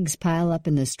their eggs pile up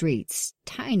in the streets.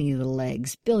 Tiny little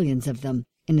eggs, billions of them.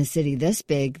 In a city this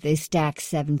big, they stack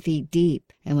 7 feet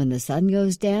deep. And when the sun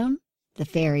goes down, the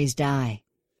fairies die.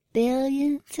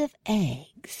 Billions of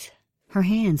eggs. Her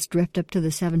hands drift up to the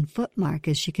 7-foot mark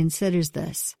as she considers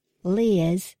this.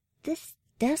 Liz, this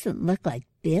doesn't look like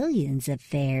billions of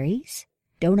fairies.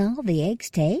 Don't all the eggs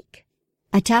take?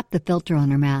 I tap the filter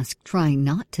on her mask, trying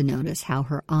not to notice how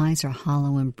her eyes are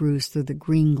hollow and bruised through the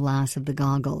green glass of the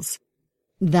goggles.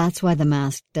 That's why the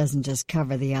mask doesn't just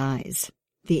cover the eyes.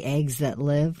 The eggs that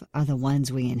live are the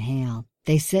ones we inhale.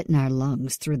 They sit in our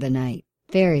lungs through the night.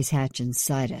 Fairies hatch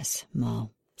inside us,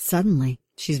 Mo. Suddenly,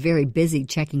 she's very busy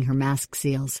checking her mask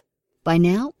seals. By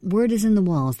now, word is in the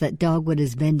walls that Dogwood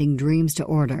is vending dreams to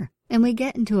order, and we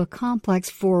get into a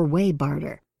complex 4-way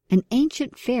barter. An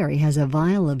ancient fairy has a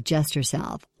vial of jester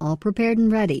salve, all prepared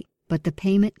and ready, but the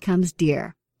payment comes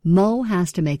dear. Mo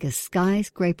has to make a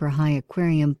skyscraper-high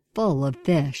aquarium full of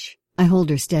fish. I hold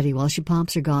her steady while she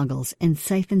pops her goggles and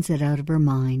siphons it out of her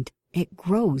mind. It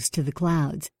grows to the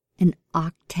clouds, an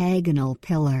octagonal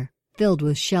pillar, filled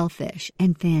with shellfish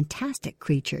and fantastic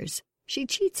creatures. She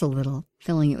cheats a little,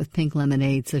 filling it with pink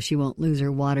lemonade so she won't lose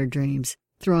her water dreams,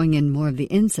 throwing in more of the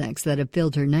insects that have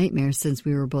filled her nightmares since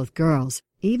we were both girls.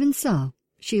 Even so,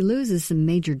 she loses some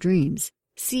major dreams,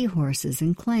 seahorses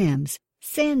and clams,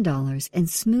 sand dollars and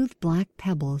smooth black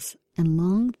pebbles, and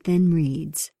long, thin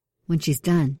reeds. When she's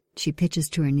done, she pitches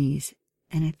to her knees,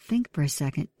 and I think for a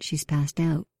second she's passed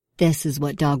out. This is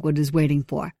what Dogwood is waiting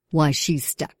for, why she's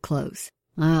stuck close.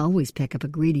 I always pick up a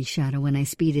greedy shadow when I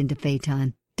speed into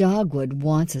Phaeton. Dogwood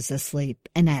wants us asleep,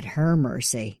 and at her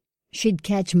mercy. She'd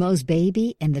catch Mo's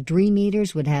baby, and the Dream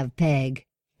Eaters would have Peg.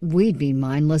 We'd be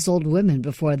mindless old women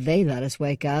before they let us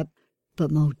wake up.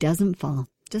 But Mo doesn't fall,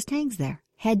 just hangs there,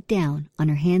 head down on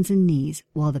her hands and knees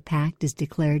while the pact is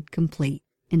declared complete.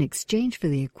 In exchange for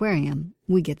the aquarium,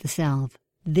 we get the salve.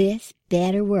 This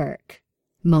better work,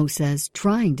 Mo says,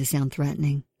 trying to sound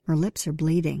threatening. Her lips are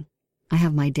bleeding. I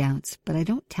have my doubts, but I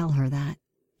don't tell her that.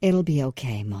 It'll be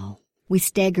okay, Mo. We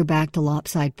stagger back to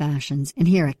Lopside Fashions and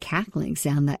hear a cackling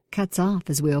sound that cuts off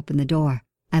as we open the door.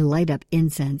 I light up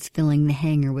incense, filling the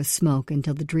hangar with smoke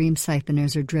until the dream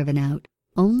siphoners are driven out.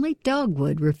 Only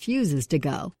Dogwood refuses to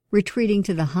go, retreating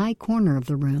to the high corner of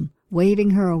the room,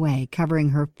 waving her away, covering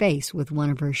her face with one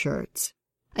of her shirts.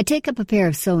 I take up a pair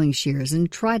of sewing shears and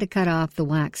try to cut off the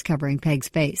wax covering Peg's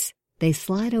face. They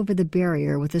slide over the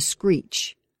barrier with a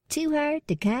screech. Too hard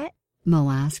to cut? Mo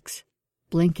asks.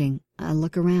 Blinking, I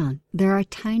look around. There are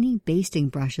tiny basting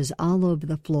brushes all over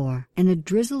the floor, and a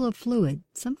drizzle of fluid,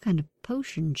 some kind of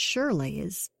potion surely,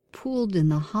 is pooled in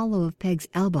the hollow of Peg's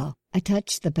elbow. I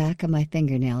touch the back of my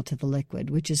fingernail to the liquid,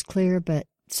 which is clear but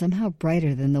somehow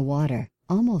brighter than the water,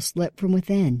 almost lit from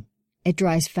within. It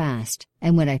dries fast,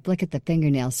 and when I flick at the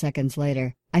fingernail seconds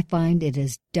later, I find it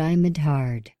is diamond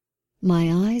hard.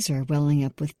 My eyes are welling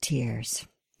up with tears.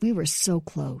 We were so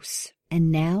close,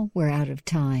 and now we're out of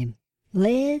time.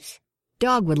 Liz?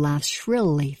 Dogwood laughs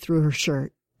shrilly through her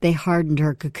shirt. They hardened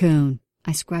her cocoon.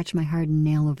 I scratch my hardened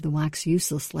nail over the wax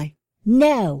uselessly.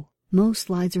 No! Mo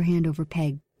slides her hand over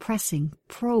Peg, pressing,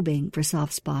 probing for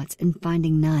soft spots, and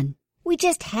finding none. We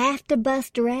just have to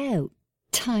bust her out.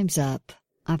 Time's up.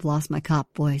 I've lost my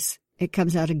cop voice. It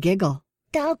comes out a giggle.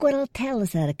 Dogwood'll tell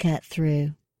us how to cut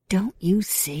through. Don't you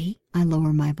see? I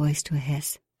lower my voice to a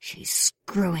hiss. She's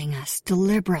screwing us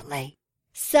deliberately.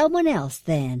 Someone else,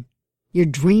 then. You're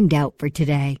dreamed out for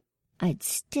today. I'd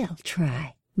still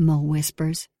try, Mo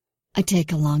whispers. I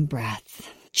take a long breath,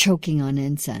 choking on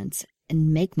incense,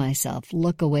 and make myself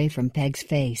look away from Peg's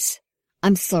face.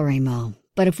 I'm sorry, Mo,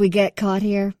 but if we get caught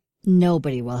here,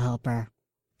 nobody will help her.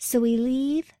 So we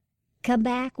leave? Come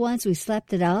back once we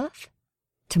slept it off?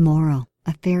 Tomorrow,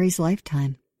 a fairy's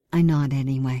lifetime. I nod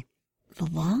anyway. The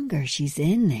longer she's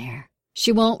in there.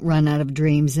 She won't run out of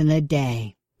dreams in a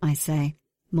day, I say.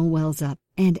 Mo wells up,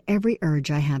 and every urge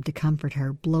I have to comfort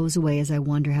her blows away as I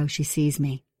wonder how she sees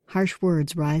me. Harsh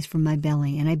words rise from my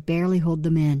belly, and I barely hold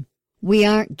them in. We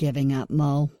aren't giving up,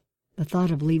 Mo. The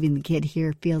thought of leaving the kid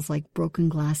here feels like broken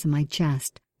glass in my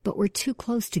chest, but we're too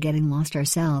close to getting lost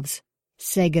ourselves.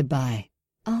 Say goodbye.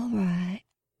 All right.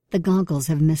 The goggles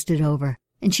have misted over,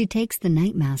 and she takes the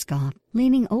night mask off,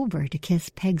 leaning over to kiss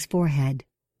Peg's forehead.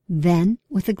 Then,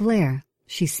 with a glare,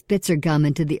 she spits her gum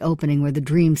into the opening where the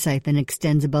dream siphon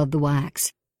extends above the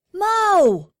wax.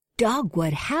 Mo!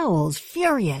 Dogwood howls,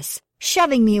 furious,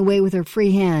 shoving me away with her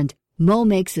free hand. Mo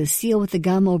makes a seal with the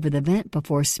gum over the vent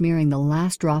before smearing the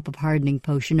last drop of hardening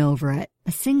potion over it.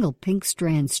 A single pink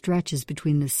strand stretches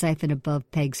between the siphon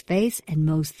above Peg's face and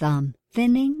Mo's thumb,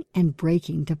 thinning and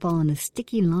breaking to fall in a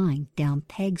sticky line down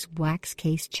Peg's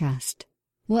wax-cased chest.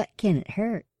 What can it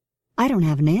hurt? I don't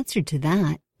have an answer to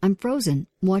that. I'm frozen,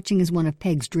 watching as one of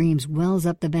Peg's dreams wells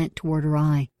up the vent toward her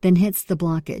eye, then hits the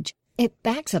blockage. It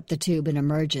backs up the tube and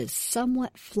emerges,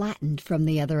 somewhat flattened from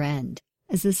the other end.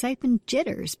 As the siphon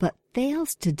jitters but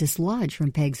fails to dislodge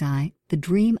from Peg's eye, the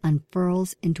dream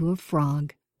unfurls into a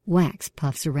frog. Wax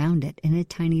puffs around it in a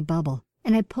tiny bubble,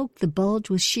 and I poke the bulge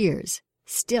with shears,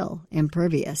 still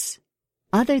impervious.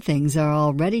 Other things are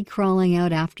already crawling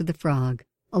out after the frog.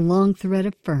 A long thread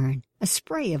of fern, a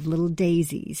spray of little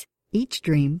daisies. Each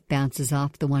dream bounces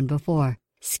off the one before,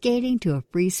 skating to a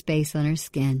free space on her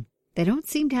skin. They don't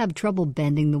seem to have trouble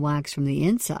bending the wax from the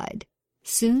inside.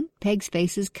 Soon, Peg's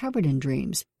face is covered in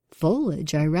dreams.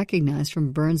 Foliage I recognize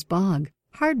from Burns Bog,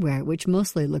 hardware which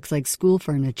mostly looks like school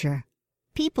furniture.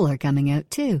 People are coming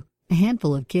out too, a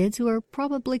handful of kids who are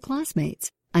probably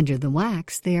classmates. Under the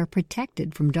wax, they are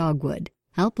protected from Dogwood.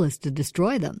 Helpless to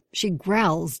destroy them, she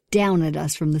growls down at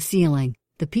us from the ceiling.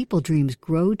 The people dreams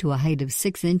grow to a height of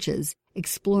 6 inches,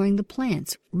 exploring the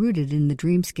plants rooted in the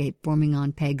dreamscape forming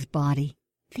on Peg's body.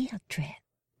 Field trip,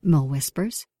 Mo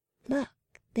whispers. Look,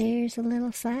 there's a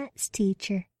little science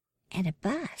teacher and a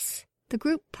bus. The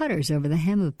group putters over the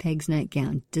hem of Peg's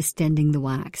nightgown, distending the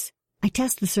wax. I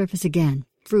test the surface again,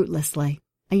 fruitlessly.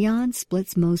 A yawn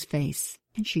splits Mo's face,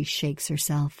 and she shakes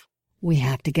herself. We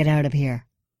have to get out of here.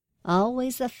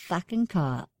 Always the fucking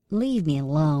cop. Leave me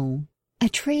alone. A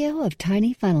trio of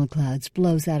tiny funnel clouds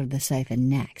blows out of the siphon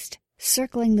next,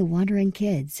 circling the wandering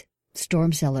kids.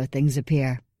 Storm cellar things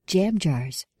appear. Jam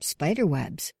jars, spider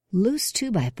webs, loose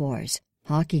 2x4s,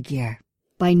 hockey gear.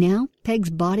 By now, Peg's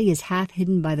body is half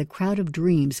hidden by the crowd of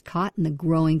dreams caught in the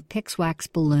growing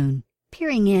Pixwax balloon.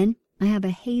 Peering in, I have a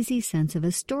hazy sense of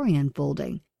a story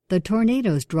unfolding. The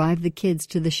tornadoes drive the kids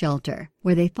to the shelter,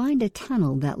 where they find a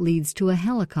tunnel that leads to a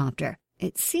helicopter.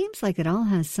 It seems like it all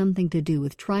has something to do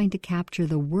with trying to capture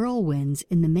the whirlwinds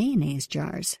in the mayonnaise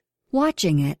jars.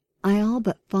 Watching it, I all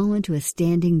but fall into a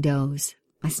standing doze.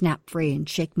 I snap free and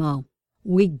shake Mo.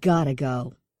 We gotta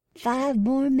go. 5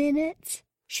 more minutes?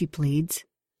 She pleads.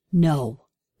 No.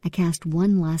 I cast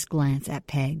one last glance at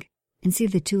Peg and see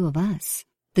the two of us.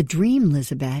 The dream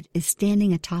Lizabeth is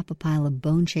standing atop a pile of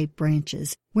bone-shaped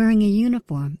branches, wearing a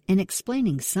uniform and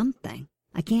explaining something.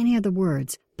 I can't hear the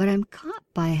words, but I'm caught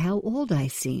by how old I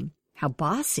seem, how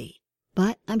bossy.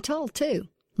 But I'm tall, too,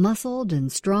 muscled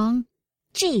and strong.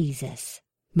 Jesus,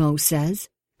 Mo says.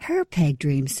 Her Peg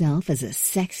dream self is a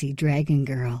sexy dragon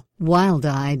girl,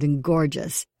 wild-eyed and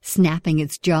gorgeous, snapping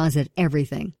its jaws at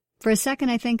everything. For a second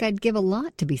I think I'd give a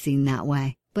lot to be seen that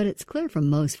way, but it's clear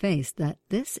from Mo's face that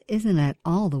this isn't at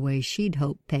all the way she'd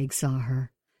hoped Peg saw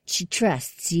her. She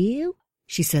trusts you?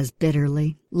 She says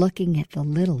bitterly, looking at the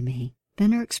little me.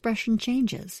 Then her expression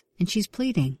changes, and she's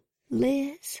pleading.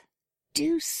 Liz,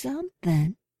 do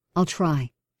something. I'll try.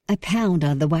 I pound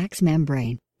on the wax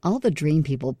membrane. All the dream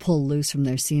people pull loose from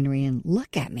their scenery and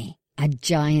look at me, a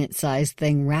giant-sized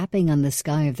thing rapping on the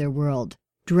sky of their world.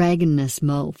 Dragonness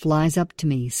Mo flies up to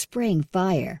me, spraying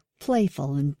fire,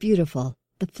 playful and beautiful.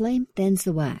 The flame thins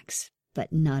the wax,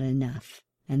 but not enough.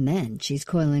 And then she's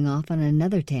coiling off on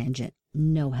another tangent,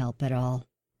 no help at all.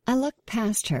 I look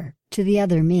past her, to the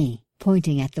other me,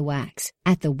 pointing at the wax,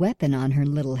 at the weapon on her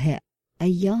little hip. A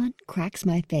yawn cracks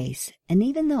my face, and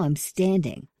even though I'm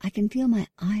standing, I can feel my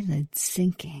eyelids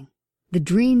sinking. The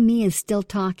dream me is still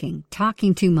talking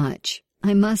too much.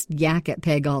 I must yak at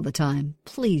Peg all the time.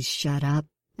 Please shut up.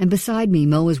 And beside me,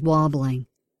 Mo is wobbling.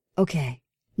 Okay,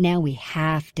 now we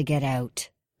have to get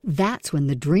out. That's when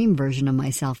the dream version of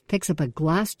myself picks up a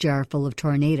glass jar full of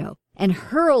tornado and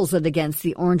hurls it against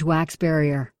the orange wax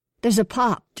barrier. There's a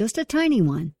pop, just a tiny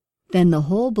one. Then the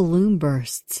whole balloon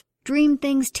bursts. Dream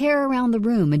things tear around the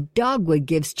room and Dogwood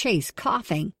gives chase,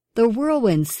 coughing. The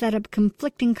whirlwinds set up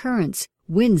conflicting currents.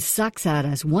 Wind sucks at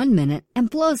us 1 minute and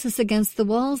blows us against the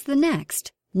walls the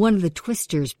next. One of the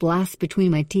twisters blasts between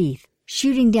my teeth,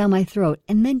 shooting down my throat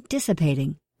and then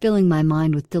dissipating, filling my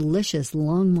mind with delicious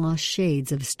long-lost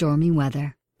shades of stormy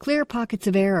weather. Clear pockets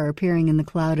of air are appearing in the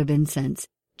cloud of incense.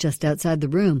 Just outside the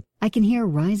room, I can hear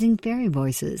rising fairy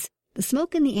voices. The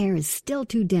smoke in the air is still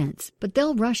too dense, but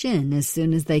they'll rush in as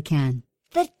soon as they can.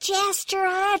 The jester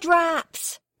eye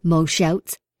drops! Mo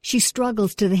shouts. She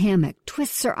struggles to the hammock,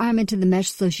 twists her arm into the mesh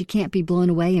so she can't be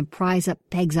blown away, and pries up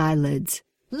Peg's eyelids.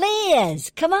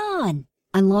 Liz, come on!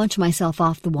 I launch myself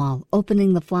off the wall,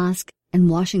 opening the flask and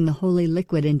washing the holy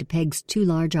liquid into Peg's 2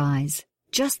 large eyes.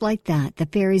 Just like that, the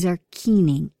fairies are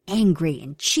keening, angry,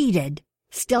 and cheated.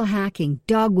 Still hacking,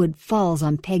 Dogwood falls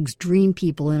on Peg's dream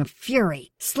people in a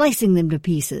fury, slicing them to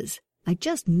pieces. I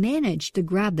just managed to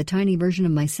grab the tiny version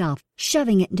of myself,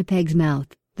 shoving it into Peg's mouth.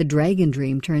 The dragon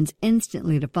dream turns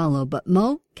instantly to follow, but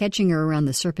Mo, catching her around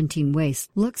the serpentine waist,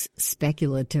 looks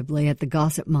speculatively at the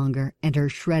gossip monger and her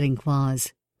shredding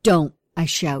claws. Don't, I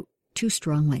shout, too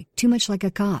strongly, too much like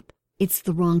a cop. It's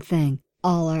the wrong thing.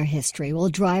 All our history will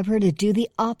drive her to do the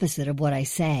opposite of what I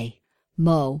say.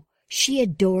 Mo, she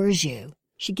adores you.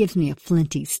 She gives me a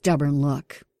flinty, stubborn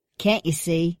look. Can't you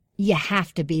see? You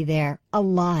have to be there,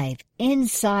 alive,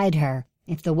 inside her,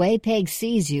 if the way Peg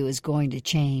sees you is going to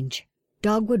change.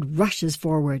 Dogwood rushes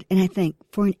forward, and I think,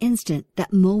 for an instant,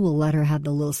 that Mo will let her have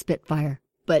the little spitfire.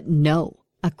 But no.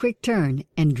 A quick turn,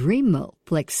 and Dream Mo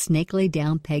flicks snakily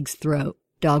down Peg's throat.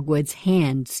 Dogwood's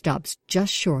hand stops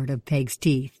just short of Peg's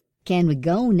teeth. Can we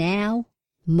go now?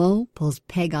 Mo pulls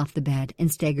Peg off the bed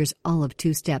and staggers all of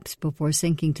 2 steps before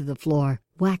sinking to the floor,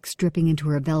 wax dripping into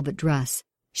her velvet dress.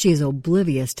 She is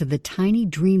oblivious to the tiny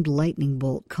dreamed lightning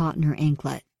bolt caught in her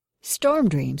anklet. Storm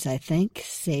dreams, I think,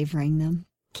 savoring them.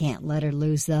 Can't let her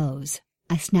lose those.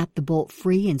 I snap the bolt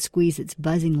free and squeeze its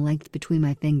buzzing length between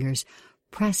my fingers,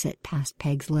 press it past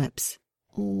Peg's lips.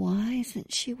 Why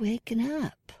isn't she waking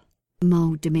up?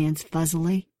 Mo demands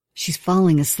fuzzily. She's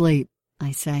falling asleep,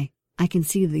 I say. I can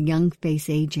see the young face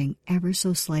aging ever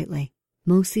so slightly.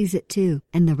 Mo sees it too,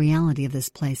 and the reality of this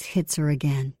place hits her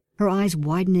again. Her eyes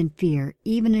widen in fear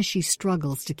even as she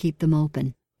struggles to keep them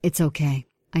open. It's okay,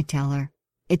 I tell her.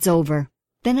 It's over.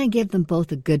 Then I give them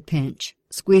both a good pinch,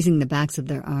 squeezing the backs of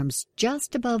their arms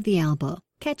just above the elbow,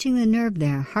 catching the nerve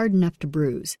there hard enough to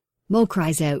bruise. Mo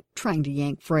cries out, trying to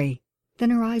yank free. Then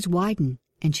her eyes widen,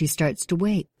 and she starts to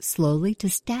wake, slowly to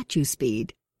statue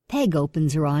speed. Peg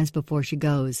opens her eyes before she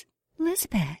goes.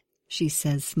 Elizabeth, she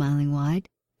says, smiling wide.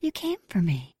 You came for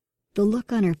me. The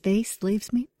look on her face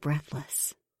leaves me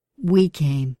breathless. We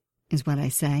came, is what I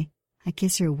say. I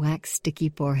kiss her wax sticky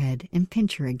forehead and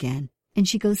pinch her again, and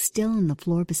she goes still on the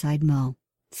floor beside Mo.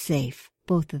 Safe,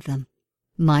 both of them.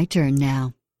 My turn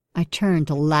now. I turn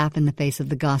to laugh in the face of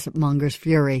the gossip monger's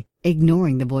fury,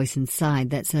 ignoring the voice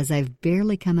inside that says I've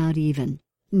barely come out even.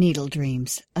 Needle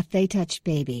dreams, a fey-touched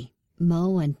baby.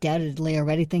 Mo undoubtedly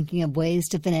already thinking of ways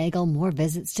to finagle more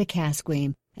visits to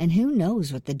Casqueam, and who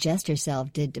knows what the jester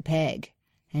self did to Peg.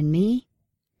 And me?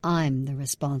 I'm the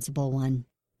responsible one.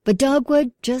 But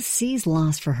Dogwood just sees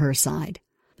loss for her side.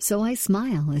 So I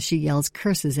smile as she yells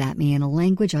curses at me in a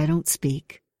language I don't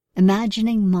speak.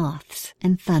 Imagining moths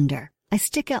and thunder, I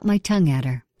stick out my tongue at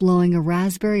her, blowing a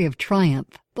raspberry of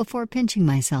triumph before pinching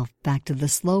myself back to the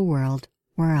slow world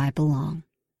where I belong.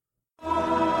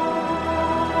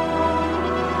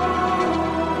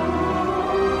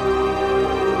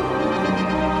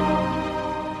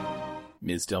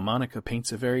 Ms. Delmonica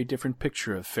paints a very different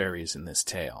picture of fairies in this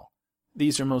tale.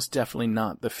 These are most definitely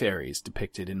not the fairies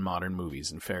depicted in modern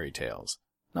movies and fairy tales.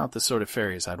 Not the sort of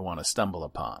fairies I'd want to stumble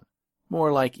upon.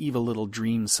 More like evil little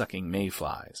dream-sucking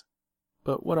mayflies.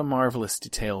 But what a marvelous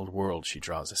detailed world she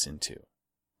draws us into.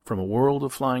 From a world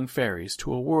of flying fairies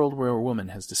to a world where a woman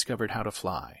has discovered how to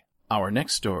fly. Our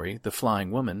next story, The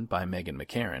Flying Woman by Megan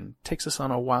McCarran, takes us on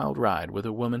a wild ride with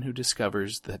a woman who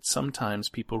discovers that sometimes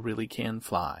people really can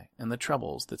fly, and the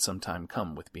troubles that sometimes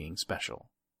come with being special.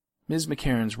 Ms.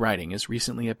 McCarran's writing has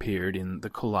recently appeared in The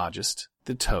Collagist,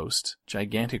 The Toast,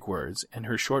 Gigantic Words, and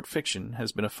her short fiction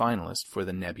has been a finalist for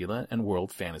the Nebula and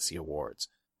World Fantasy Awards.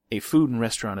 A food and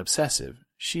restaurant obsessive,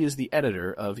 she is the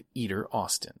editor of Eater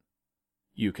Austin.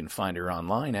 You can find her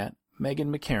online at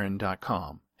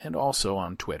meganmccarran.com and also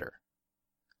on Twitter.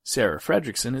 Sarah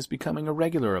Fredrickson is becoming a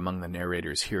regular among the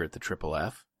narrators here at the Triple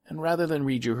F, and rather than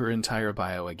read you her entire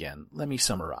bio again, let me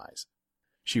summarize.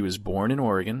 She was born in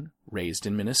Oregon, raised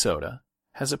in Minnesota,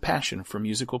 has a passion for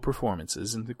musical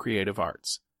performances and the creative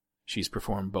arts. She's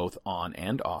performed both on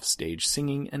and off stage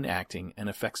singing and acting and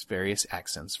affects various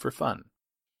accents for fun.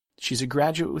 She's a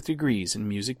graduate with degrees in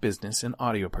music business and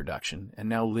audio production and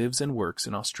now lives and works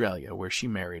in Australia where she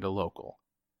married a local.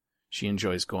 She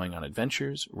enjoys going on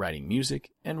adventures, writing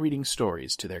music, and reading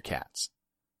stories to their cats.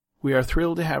 We are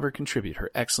thrilled to have her contribute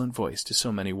her excellent voice to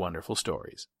so many wonderful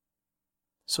stories.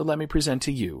 So let me present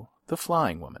to you The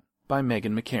Flying Woman by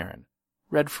Megan McCarran,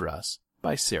 read for us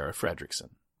by Sarah Fredrickson.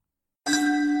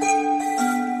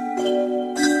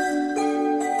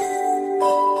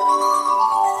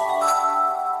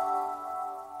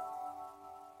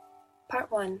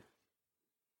 Part 1.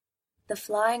 The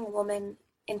Flying Woman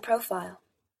in Profile.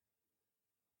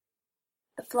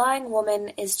 The flying woman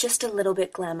is just a little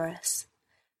bit glamorous.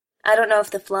 I don't know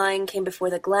if the flying came before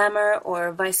the glamour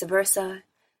or vice versa,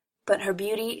 but her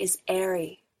beauty is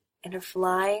airy, and her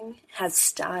flying has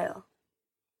style.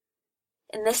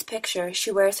 In this picture, she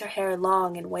wears her hair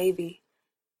long and wavy.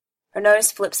 Her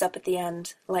nose flips up at the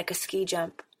end, like a ski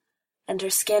jump, and her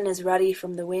skin is ruddy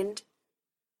from the wind.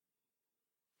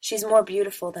 She's more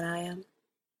beautiful than I am.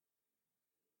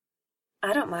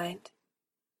 I don't mind.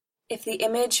 If the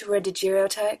image were a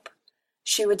daguerreotype,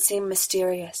 she would seem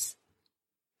mysterious.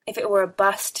 If it were a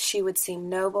bust, she would seem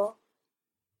noble.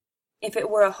 If it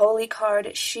were a holy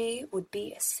card, she would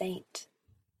be a saint.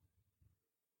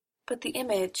 But the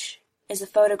image is a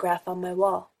photograph on my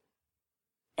wall,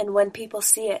 and when people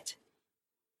see it,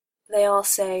 they all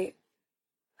say,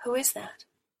 "Who is that?"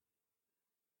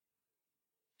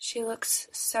 She looks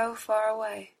so far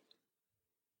away.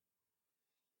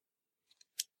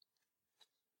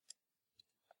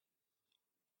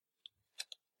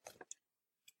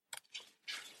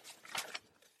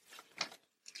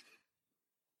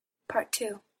 Part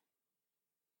 2.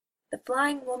 The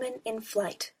Flying Woman in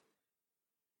Flight.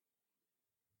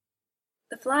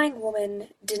 The flying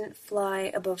woman didn't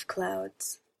fly above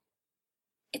clouds.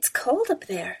 "It's cold up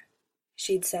there,"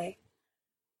 she'd say,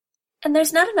 "and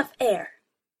there's not enough air."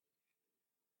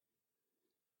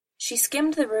 She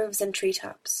skimmed the roofs and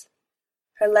treetops.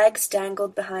 Her legs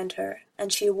dangled behind her,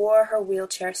 and she wore her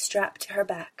wheelchair strapped to her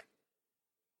back.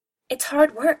 "It's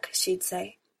hard work," she'd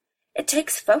say. "It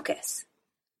takes focus."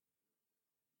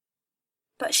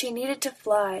 But she needed to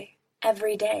fly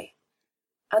every day.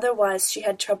 Otherwise, she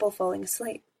had trouble falling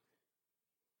asleep.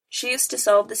 She used to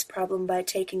solve this problem by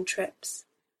taking trips.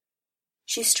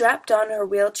 She strapped on her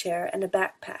wheelchair and a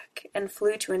backpack and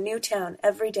flew to a new town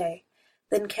every day,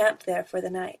 then camped there for the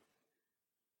night.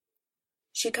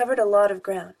 She covered a lot of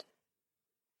ground.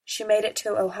 She made it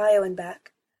to Ohio and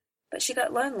back, but she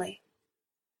got lonely.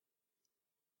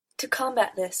 To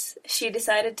combat this, she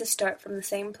decided to start from the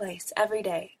same place every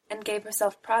day and gave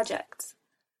herself projects.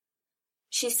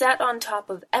 She sat on top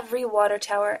of every water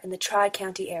tower in the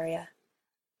Tri-County area.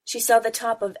 She saw the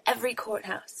top of every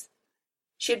courthouse.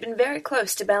 She had been very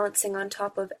close to balancing on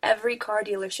top of every car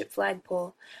dealership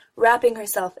flagpole, wrapping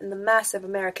herself in the massive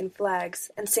American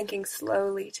flags and sinking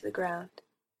slowly to the ground.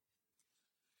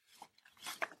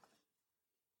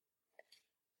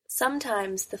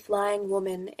 Sometimes the flying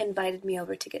woman invited me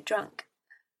over to get drunk.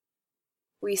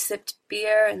 We sipped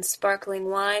beer and sparkling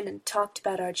wine and talked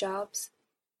about our jobs.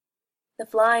 The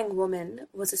flying woman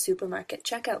was a supermarket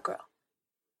checkout girl.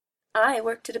 I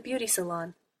worked at a beauty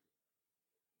salon.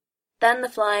 Then the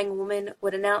flying woman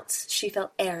would announce she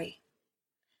felt airy.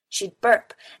 She'd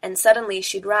burp, and suddenly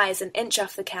she'd rise an inch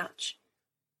off the couch.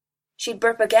 She'd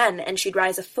burp again, and she'd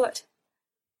rise a foot.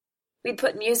 We'd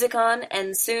put music on,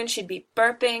 and soon she'd be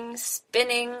burping,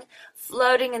 spinning,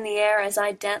 floating in the air as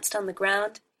I danced on the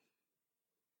ground.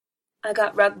 I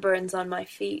got rug burns on my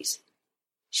feet.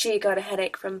 She got a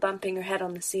headache from bumping her head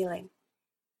on the ceiling.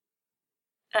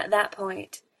 At that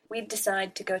point, we'd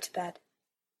decide to go to bed,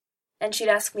 and she'd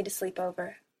ask me to sleep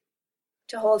over,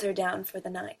 to hold her down for the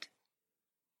night.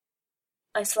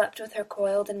 I slept with her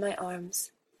coiled in my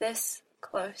arms, this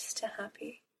close to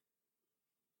happy.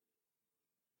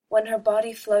 When her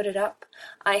body floated up,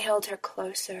 I held her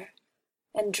closer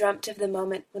and dreamt of the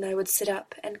moment when I would sit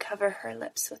up and cover her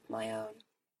lips with my own.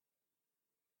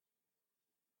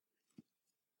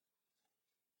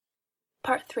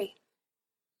 Part 3.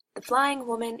 The Flying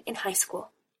Woman in High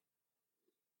School.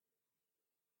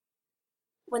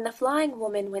 When the flying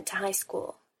woman went to high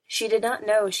school, she did not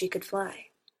know she could fly.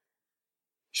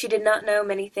 She did not know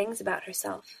many things about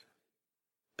herself,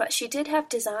 but she did have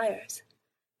desires,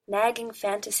 nagging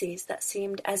fantasies that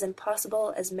seemed as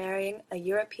impossible as marrying a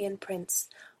European prince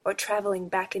or traveling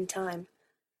back in time.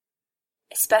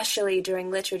 Especially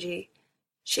during liturgy,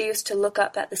 she used to look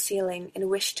up at the ceiling and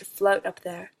wish to float up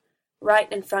there,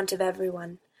 right in front of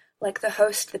everyone, like the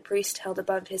host the priest held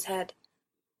above his head.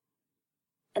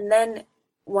 And then,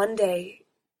 one day,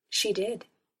 she did.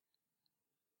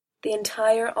 The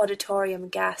entire auditorium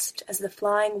gasped as the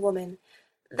flying woman,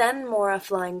 then more a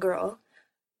flying girl,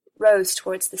 rose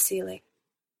towards the ceiling.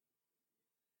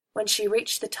 When she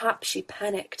reached the top, she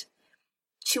panicked.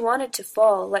 She wanted to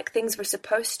fall like things were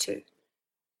supposed to.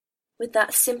 With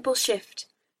that simple shift,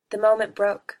 the moment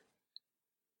broke.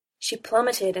 She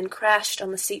plummeted and crashed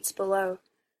on the seats below,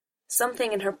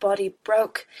 Something in her body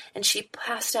broke, and she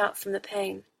passed out from the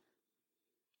pain.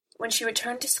 When she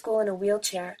returned to school in a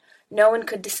wheelchair, no one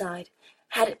could decide,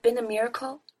 had it been a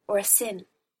miracle or a sin?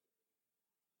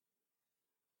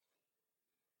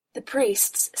 The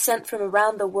priests, sent from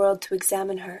around the world to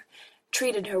examine her,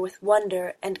 treated her with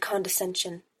wonder and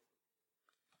condescension.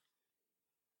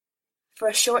 For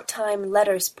a short time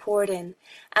letters poured in,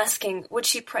 asking would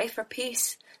she pray for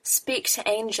peace, speak to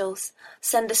angels,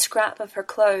 send a scrap of her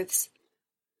clothes.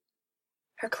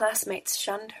 Her classmates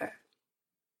shunned her.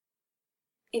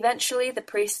 Eventually the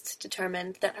priests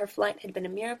determined that her flight had been a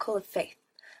miracle of faith,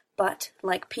 but,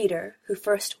 like Peter, who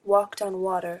first walked on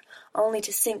water only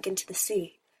to sink into the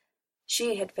sea,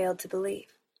 she had failed to believe.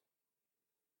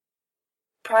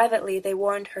 Privately they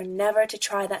warned her never to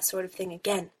try that sort of thing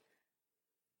again,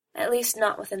 at least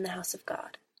not within the house of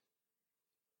God.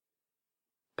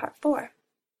 Part 4.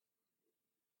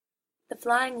 The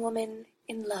Flying Woman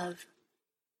in Love.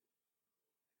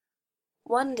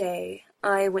 One day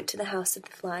I went to the house of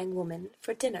the Flying Woman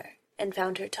for dinner and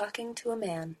found her talking to a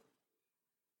man.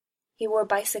 He wore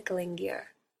bicycling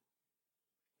gear.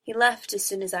 He left as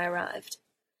soon as I arrived.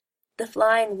 The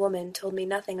Flying Woman told me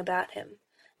nothing about him,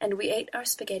 and we ate our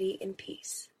spaghetti in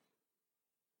peace.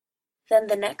 Then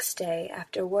the next day,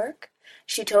 after work,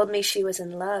 she told me she was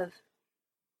in love.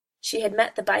 She had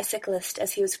met the bicyclist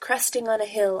as he was cresting on a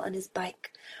hill on his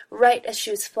bike, right as she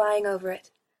was flying over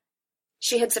it.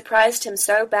 She had surprised him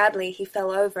so badly he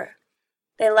fell over.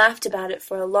 They laughed about it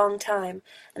for a long time,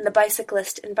 and the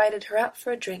bicyclist invited her out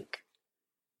for a drink.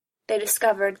 They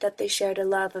discovered that they shared a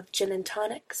love of gin and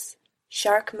tonics,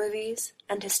 shark movies,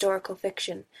 and historical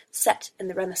fiction set in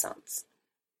the Renaissance.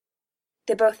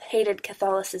 They both hated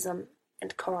Catholicism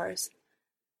and cars.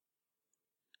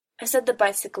 I said the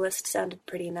bicyclist sounded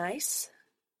pretty nice,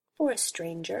 for a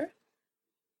stranger.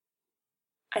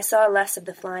 I saw less of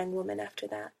the Flying Woman after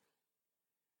that.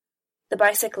 The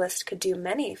bicyclist could do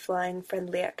many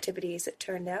flying-friendly activities, it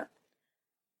turned out.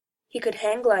 He could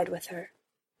hang glide with her,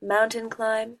 mountain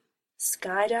climb,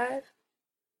 skydive.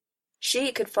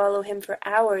 She could follow him for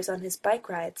hours on his bike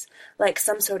rides, like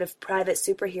some sort of private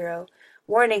superhero,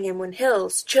 warning him when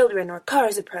hills, children, or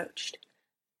cars approached.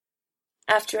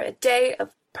 After a day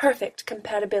of perfect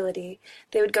compatibility,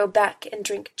 they would go back and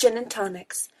drink gin and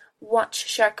tonics, watch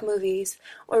shark movies,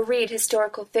 or read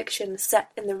historical fiction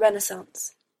set in the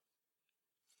Renaissance.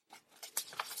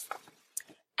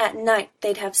 At night,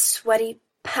 they'd have sweaty,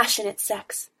 passionate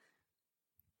sex.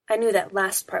 I knew that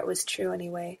last part was true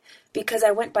anyway, because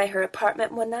I went by her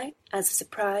apartment one night, as a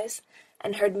surprise,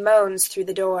 and heard moans through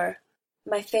the door.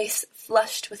 My face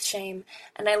flushed with shame,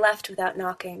 and I left without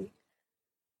knocking.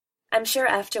 I'm sure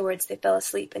afterwards they fell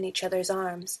asleep in each other's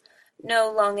arms, no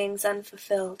longings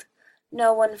unfulfilled,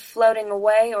 no one floating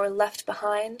away or left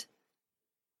behind.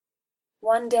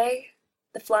 One day,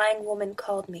 the Flying Woman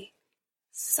called me,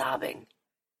 sobbing.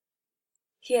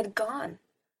 He had gone.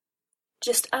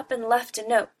 Just up and left a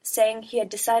note saying he had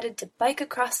decided to bike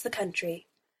across the country.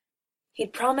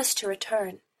 He'd promised to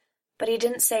return, but he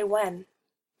didn't say when,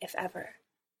 if ever.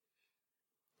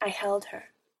 I held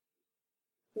her,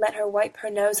 let her wipe her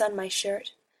nose on my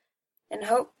shirt, and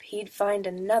hope he'd find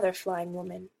another Flying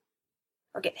Woman,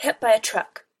 or get hit by a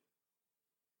truck.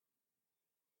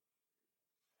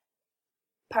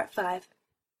 Part 5.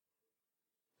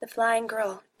 The Flying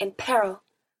Girl in Peril.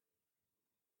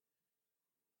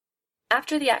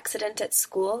 After the accident at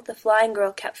school, the Flying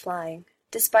Girl kept flying,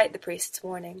 despite the priest's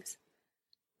warnings.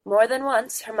 More than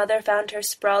once, her mother found her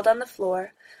sprawled on the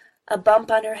floor, a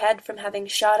bump on her head from having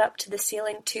shot up to the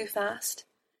ceiling too fast.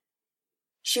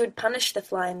 She would punish the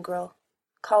Flying Girl,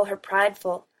 call her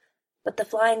prideful, but the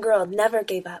Flying Girl never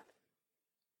gave up.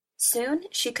 Soon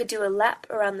she could do a lap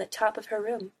around the top of her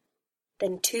room,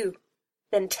 then 2,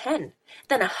 then 10,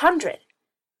 then 100,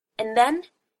 and then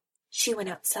she went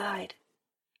outside.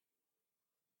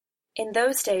 In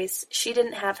those days, she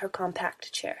didn't have her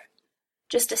compact chair,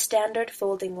 just a standard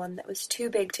folding one that was too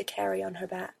big to carry on her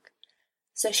back,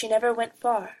 so she never went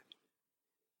far.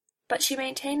 But she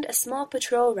maintained a small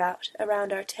patrol route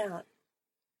around our town.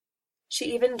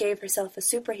 She even gave herself a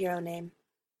superhero name.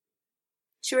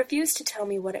 She refused to tell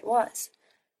me what it was,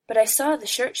 but I saw the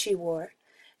shirt she wore.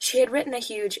 She had written a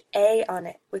huge A on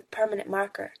it with permanent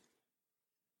marker.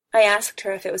 I asked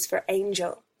her if it was for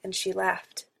Angel, and she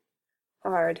laughed.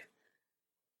 Hard.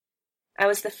 I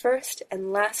was the first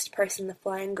and last person the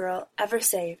Flying Girl ever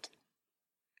saved.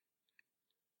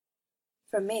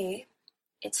 For me,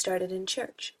 it started in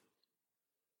church.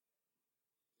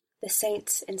 The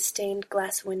saints in stained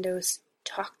glass windows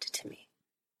talked to me.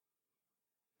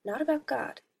 Not about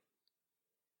God.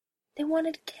 They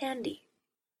wanted candy.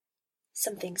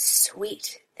 Something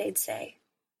sweet, they'd say.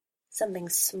 Something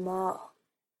small.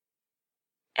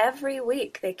 Every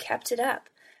week they kept it up,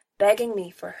 begging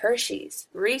me for Hershey's,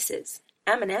 Reese's,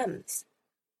 M&Ms.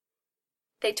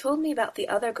 They told me about the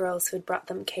other girls who'd brought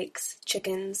them cakes,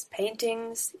 chickens,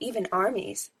 paintings, even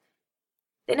armies.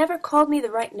 They never called me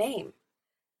the right name.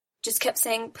 Just kept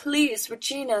saying, please,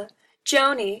 Regina,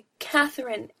 Joni,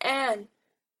 Catherine, Anne,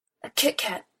 a Kit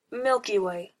Kat, Milky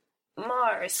Way,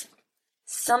 Mars,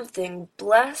 something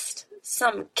blessed,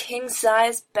 some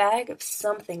king-size bag of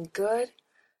something good.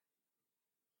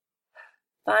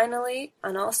 Finally,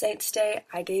 on All Saints' Day,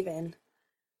 I gave in.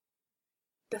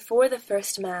 Before the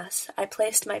first Mass, I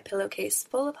placed my pillowcase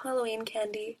full of Halloween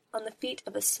candy on the feet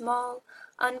of a small,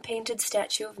 unpainted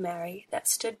statue of Mary that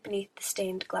stood beneath the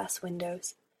stained glass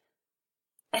windows.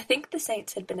 I think the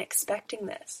saints had been expecting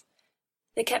this.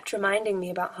 They kept reminding me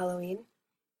about Halloween,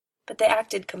 but they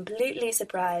acted completely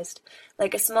surprised,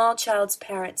 like a small child's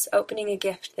parents opening a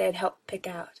gift they had helped pick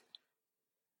out.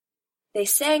 They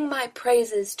sang my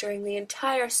praises during the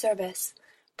entire service,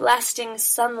 blasting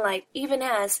sunlight even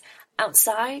as,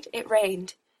 outside, it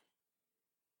rained.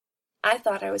 I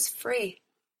thought I was free.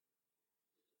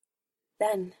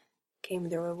 Then came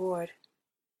the reward.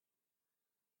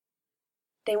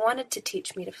 They wanted to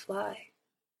teach me to fly.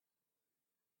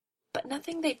 But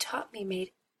nothing they taught me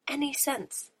made any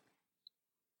sense.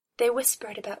 They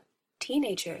whispered about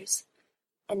teenagers,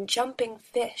 and jumping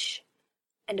fish,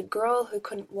 and a girl who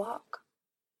couldn't walk.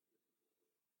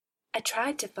 I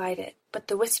tried to fight it, but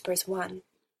the whispers won.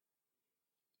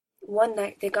 One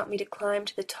night they got me to climb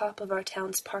to the top of our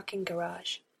town's parking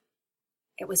garage.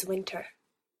 It was winter.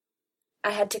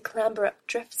 I had to clamber up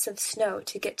drifts of snow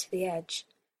to get to the edge.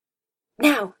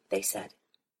 Now, they said.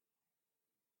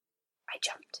 I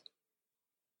jumped.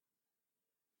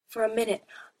 For a minute,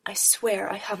 I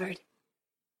swear I hovered.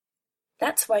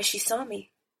 That's why she saw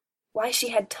me, why she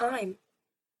had time.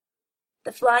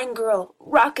 The flying girl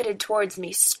rocketed towards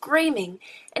me, screaming,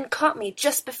 and caught me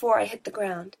just before I hit the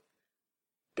ground.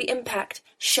 The impact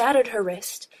shattered her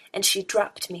wrist, and she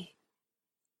dropped me.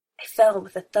 I fell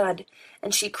with a thud,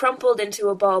 and she crumpled into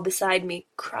a ball beside me,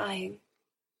 crying.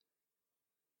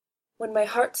 When my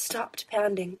heart stopped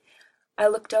pounding, I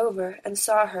looked over and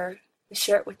saw her, the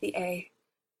shirt with the A,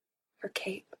 her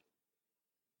cape.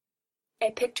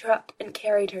 I picked her up and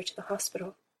carried her to the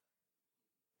hospital.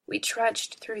 We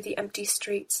trudged through the empty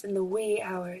streets in the wee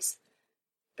hours,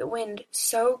 the wind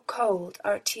so cold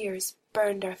our tears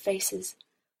burned our faces.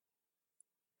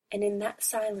 And in that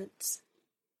silence,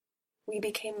 we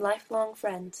became lifelong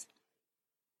friends.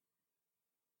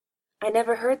 I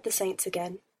never heard the saints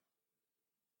again.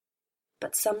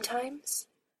 But sometimes,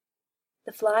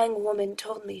 the flying woman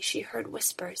told me she heard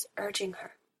whispers urging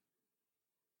her.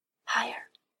 Higher.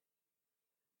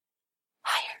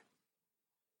 Higher.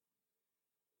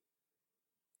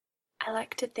 I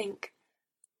like to think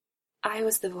I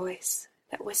was the voice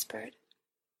that whispered,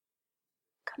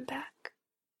 come back.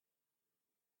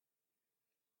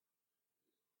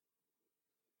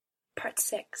 Part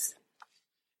 6.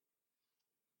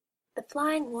 The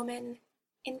Flying Woman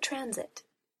in Transit.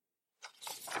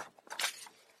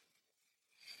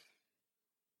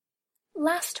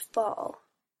 Last fall,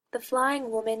 the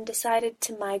flying woman decided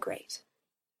to migrate.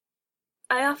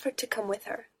 I offered to come with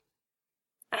her.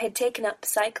 I had taken up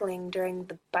cycling during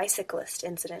the bicyclist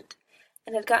incident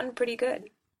and had gotten pretty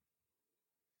good.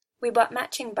 We bought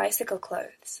matching bicycle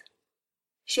clothes.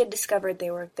 She had discovered they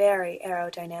were very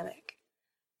aerodynamic,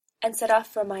 and set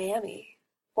off for Miami,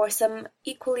 or some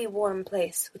equally warm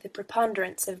place with a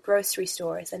preponderance of grocery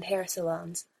stores and hair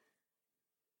salons.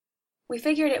 We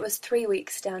figured it was 3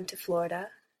 weeks down to Florida,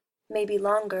 maybe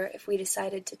longer if we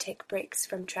decided to take breaks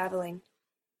from traveling.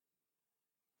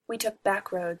 We took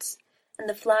back roads, and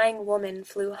the flying woman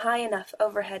flew high enough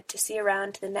overhead to see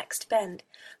around to the next bend,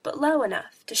 but low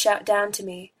enough to shout down to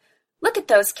me, "Look at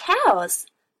those cows!"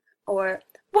 or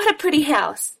 "What a pretty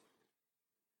house!"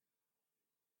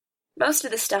 Most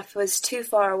of the stuff was too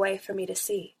far away for me to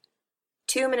see.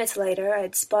 2 minutes later,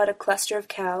 I'd spot a cluster of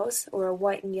cows or a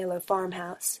white and yellow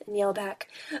farmhouse and yell back,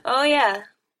 "Oh yeah!"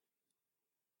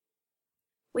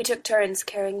 We took turns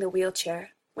carrying the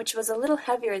wheelchair, which was a little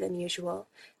heavier than usual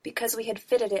because we had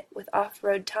fitted it with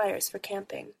off-road tires for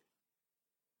camping.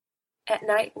 At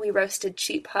night, we roasted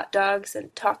cheap hot dogs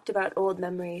and talked about old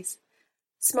memories,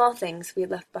 small things we'd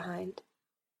left behind.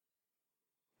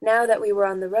 Now that we were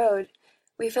on the road,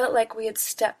 we felt like we had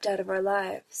stepped out of our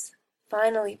lives,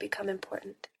 finally become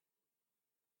important.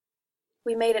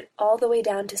 We made it all the way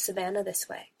down to Savannah this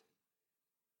way.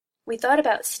 We thought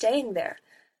about staying there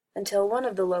until one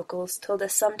of the locals told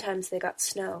us sometimes they got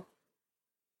snow.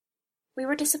 We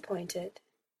were disappointed,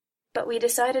 but we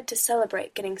decided to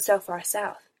celebrate getting so far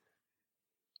south.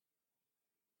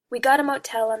 We got a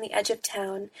motel on the edge of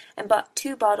town and bought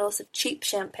 2 bottles of cheap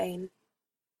champagne.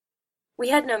 We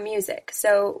had no music,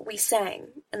 so we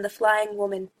sang, and the flying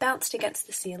woman bounced against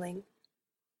the ceiling.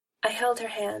 I held her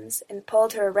hands and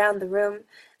pulled her around the room,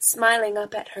 smiling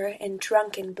up at her in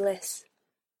drunken bliss.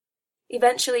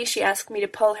 Eventually she asked me to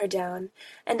pull her down,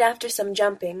 and after some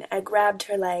jumping I grabbed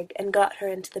her leg and got her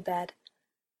into the bed.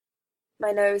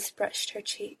 My nose brushed her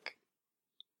cheek.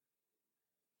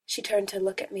 She turned to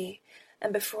look at me,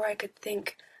 and before I could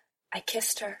think, I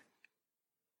kissed her.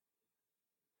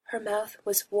 Her mouth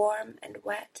was warm and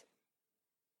wet.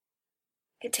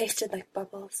 It tasted like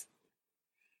bubbles.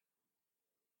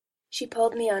 She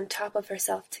pulled me on top of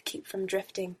herself to keep from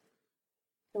drifting,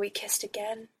 and we kissed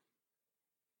again.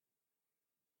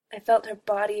 I felt her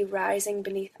body rising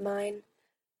beneath mine,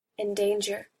 in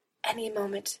danger any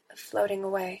moment of floating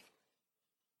away.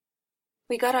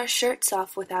 We got our shirts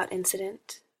off without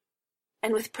incident,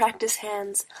 and with practiced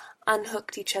hands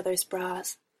unhooked each other's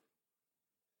bras.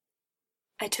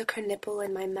 I took her nipple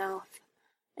in my mouth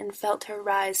and felt her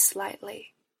rise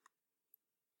slightly,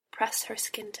 press her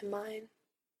skin to mine.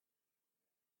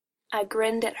 I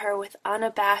grinned at her with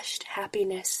unabashed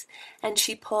happiness, and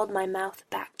she pulled my mouth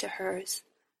back to hers.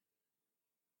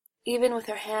 Even with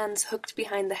her hands hooked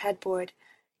behind the headboard,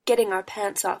 getting our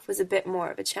pants off was a bit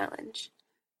more of a challenge.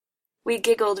 We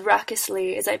giggled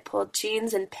raucously as I pulled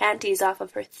jeans and panties off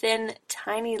of her thin,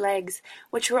 tiny legs,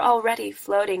 which were already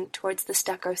floating towards the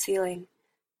stucco ceiling.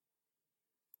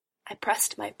 I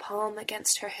pressed my palm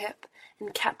against her hip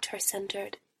and kept her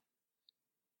centered.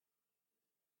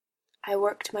 I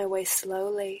worked my way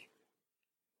slowly,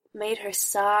 made her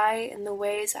sigh in the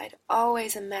ways I'd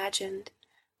always imagined,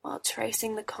 while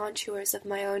tracing the contours of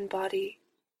my own body.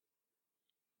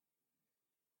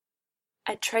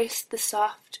 I traced the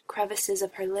soft crevices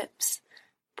of her lips,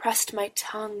 pressed my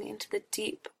tongue into the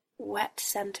deep, wet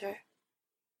center.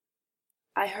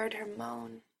 I heard her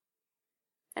moan,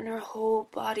 and her whole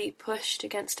body pushed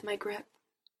against my grip.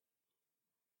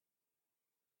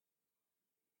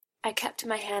 I kept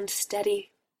my hand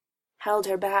steady, held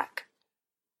her back.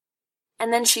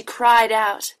 And then she cried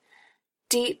out,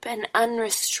 deep and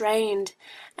unrestrained,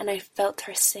 and I felt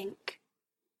her sink.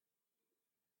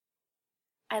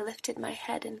 I lifted my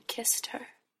head and kissed her.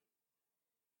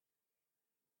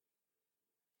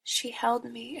 She held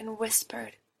me and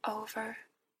whispered over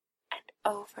and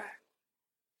over,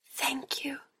 "Thank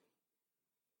you.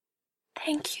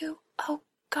 Thank you. Oh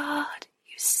God,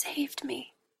 you saved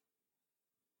me."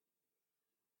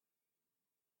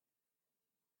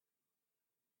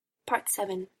 Part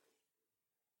 7.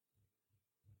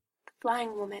 The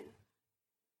Flying Woman.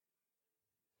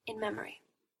 In memory.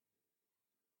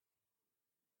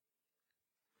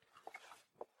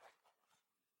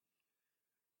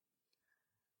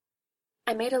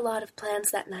 I made a lot of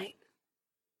plans that night.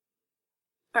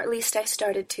 Or at least I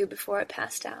started to before I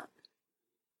passed out.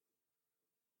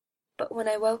 But when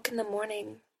I woke in the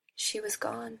morning, she was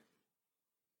gone.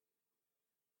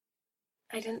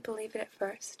 I didn't believe it at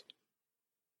first.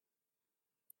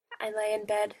 I lay in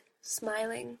bed,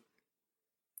 smiling,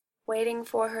 waiting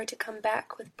for her to come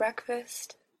back with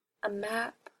breakfast, a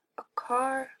map, a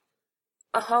car,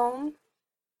 a home,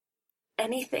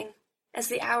 anything, as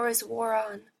the hours wore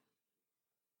on.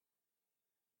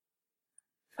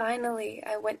 Finally,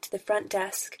 I went to the front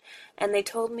desk, and they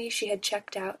told me she had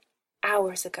checked out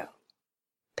hours ago,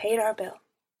 paid our bill.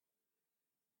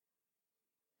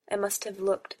 I must have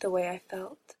looked the way I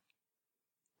felt,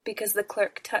 because the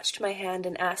clerk touched my hand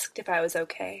and asked if I was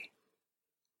okay.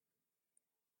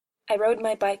 I rode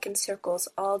my bike in circles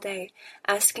all day,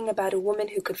 asking about a woman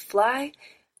who could fly,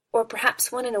 or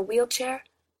perhaps one in a wheelchair.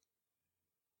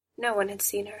 No one had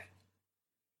seen her.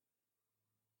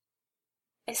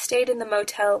 I stayed in the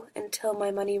motel until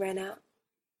my money ran out.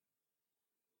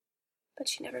 But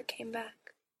she never came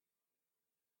back.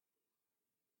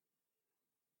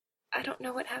 I don't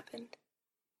know what happened.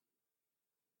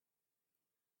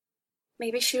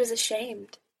 Maybe she was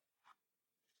ashamed.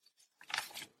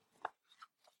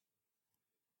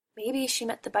 Maybe she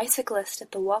met the bicyclist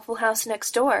at the Waffle House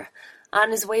next door,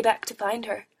 on his way back to find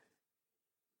her.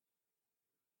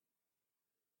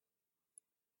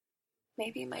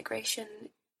 Maybe migration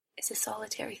is a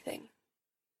solitary thing.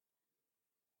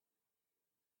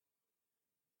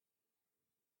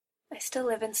 I still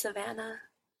live in Savannah.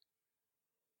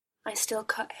 I still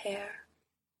cut hair.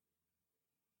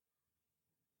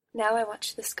 Now I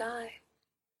watch the sky.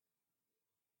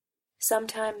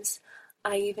 Sometimes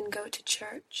I even go to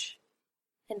church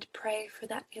and pray for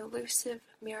that elusive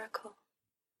miracle.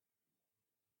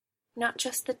 not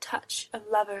just the touch of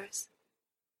lovers,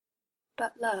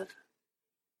 but love.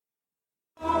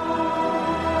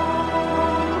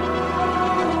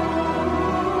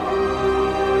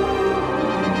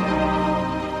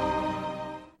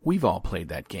 We've all played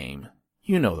that game.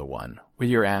 You know the one, where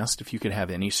you're asked if you could have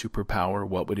any superpower,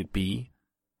 what would it be?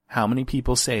 How many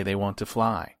people say they want to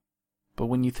fly? But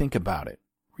when you think about it,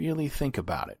 really think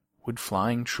about it, would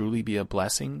flying truly be a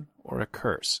blessing or a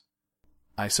curse?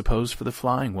 I suppose for the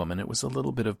flying woman it was a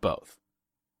little bit of both.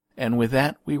 And with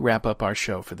that, we wrap up our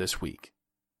show for this week.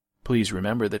 Please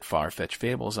remember that Far-Fetched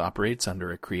Fables operates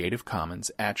under a Creative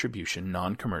Commons Attribution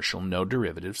Non-Commercial No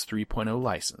Derivatives 3.0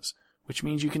 license, which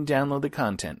means you can download the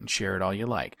content and share it all you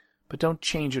like, but don't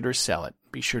change it or sell it.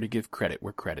 Be sure to give credit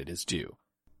where credit is due.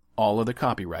 All of the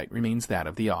copyright remains that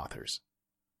of the authors.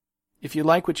 If you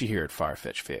like what you hear at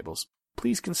Far-Fetched Fables,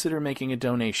 please consider making a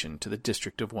donation to the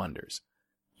District of Wonders.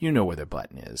 You know where the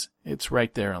button is. It's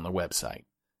right there on the website.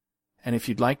 And if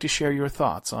you'd like to share your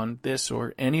thoughts on this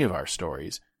or any of our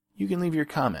stories, you can leave your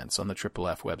comments on the Triple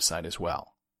F website as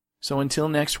well. So until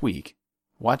next week,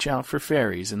 watch out for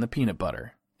fairies in the peanut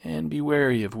butter, and be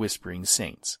wary of whispering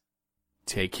saints.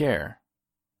 Take care.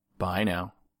 Bye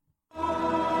now.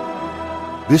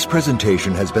 This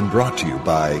presentation has been brought to you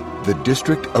by the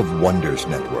District of Wonders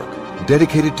Network,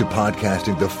 dedicated to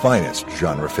podcasting the finest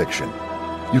genre fiction.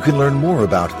 You can learn more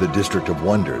about the District of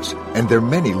Wonders and their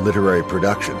many literary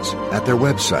productions at their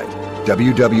website,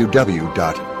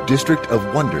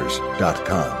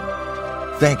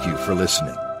 www.districtofwonders.com. Thank you for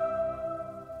listening.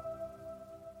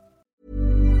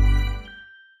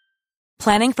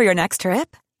 Planning for your next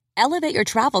trip? Elevate your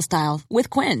travel style with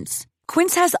Quince.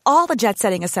 Quince has all the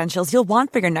jet-setting essentials you'll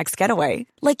want for your next getaway,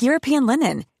 like European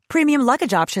linen, premium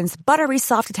luggage options, buttery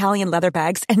soft Italian leather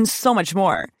bags, and so much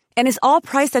more. And is all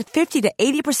priced at 50 to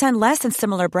 80% less than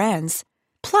similar brands.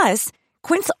 Plus,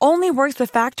 Quince only works with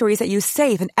factories that use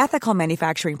safe and ethical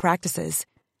manufacturing practices.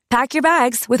 Pack your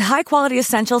bags with high-quality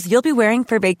essentials you'll be wearing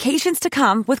for vacations to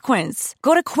come with Quince.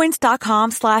 Go to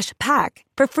quince.com/pack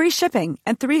for free shipping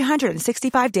and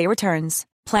 365-day returns.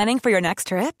 Planning for your next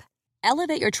trip?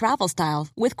 Elevate your travel style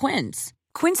with Quince.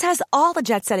 Quince has all the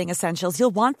jet-setting essentials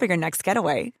you'll want for your next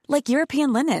getaway, like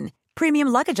European linen, premium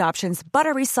luggage options,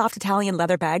 buttery soft Italian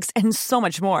leather bags, and so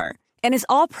much more. And is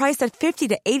all priced at 50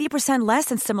 to 80% less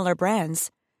than similar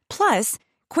brands. Plus,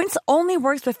 Quince only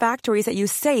works with factories that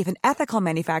use safe and ethical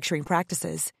manufacturing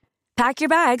practices. Pack your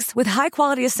bags with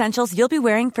high-quality essentials you'll be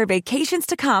wearing for vacations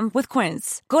to come with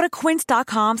Quince. Go to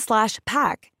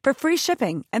quince.com/pack for free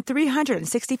shipping and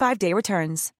 365-day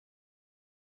returns.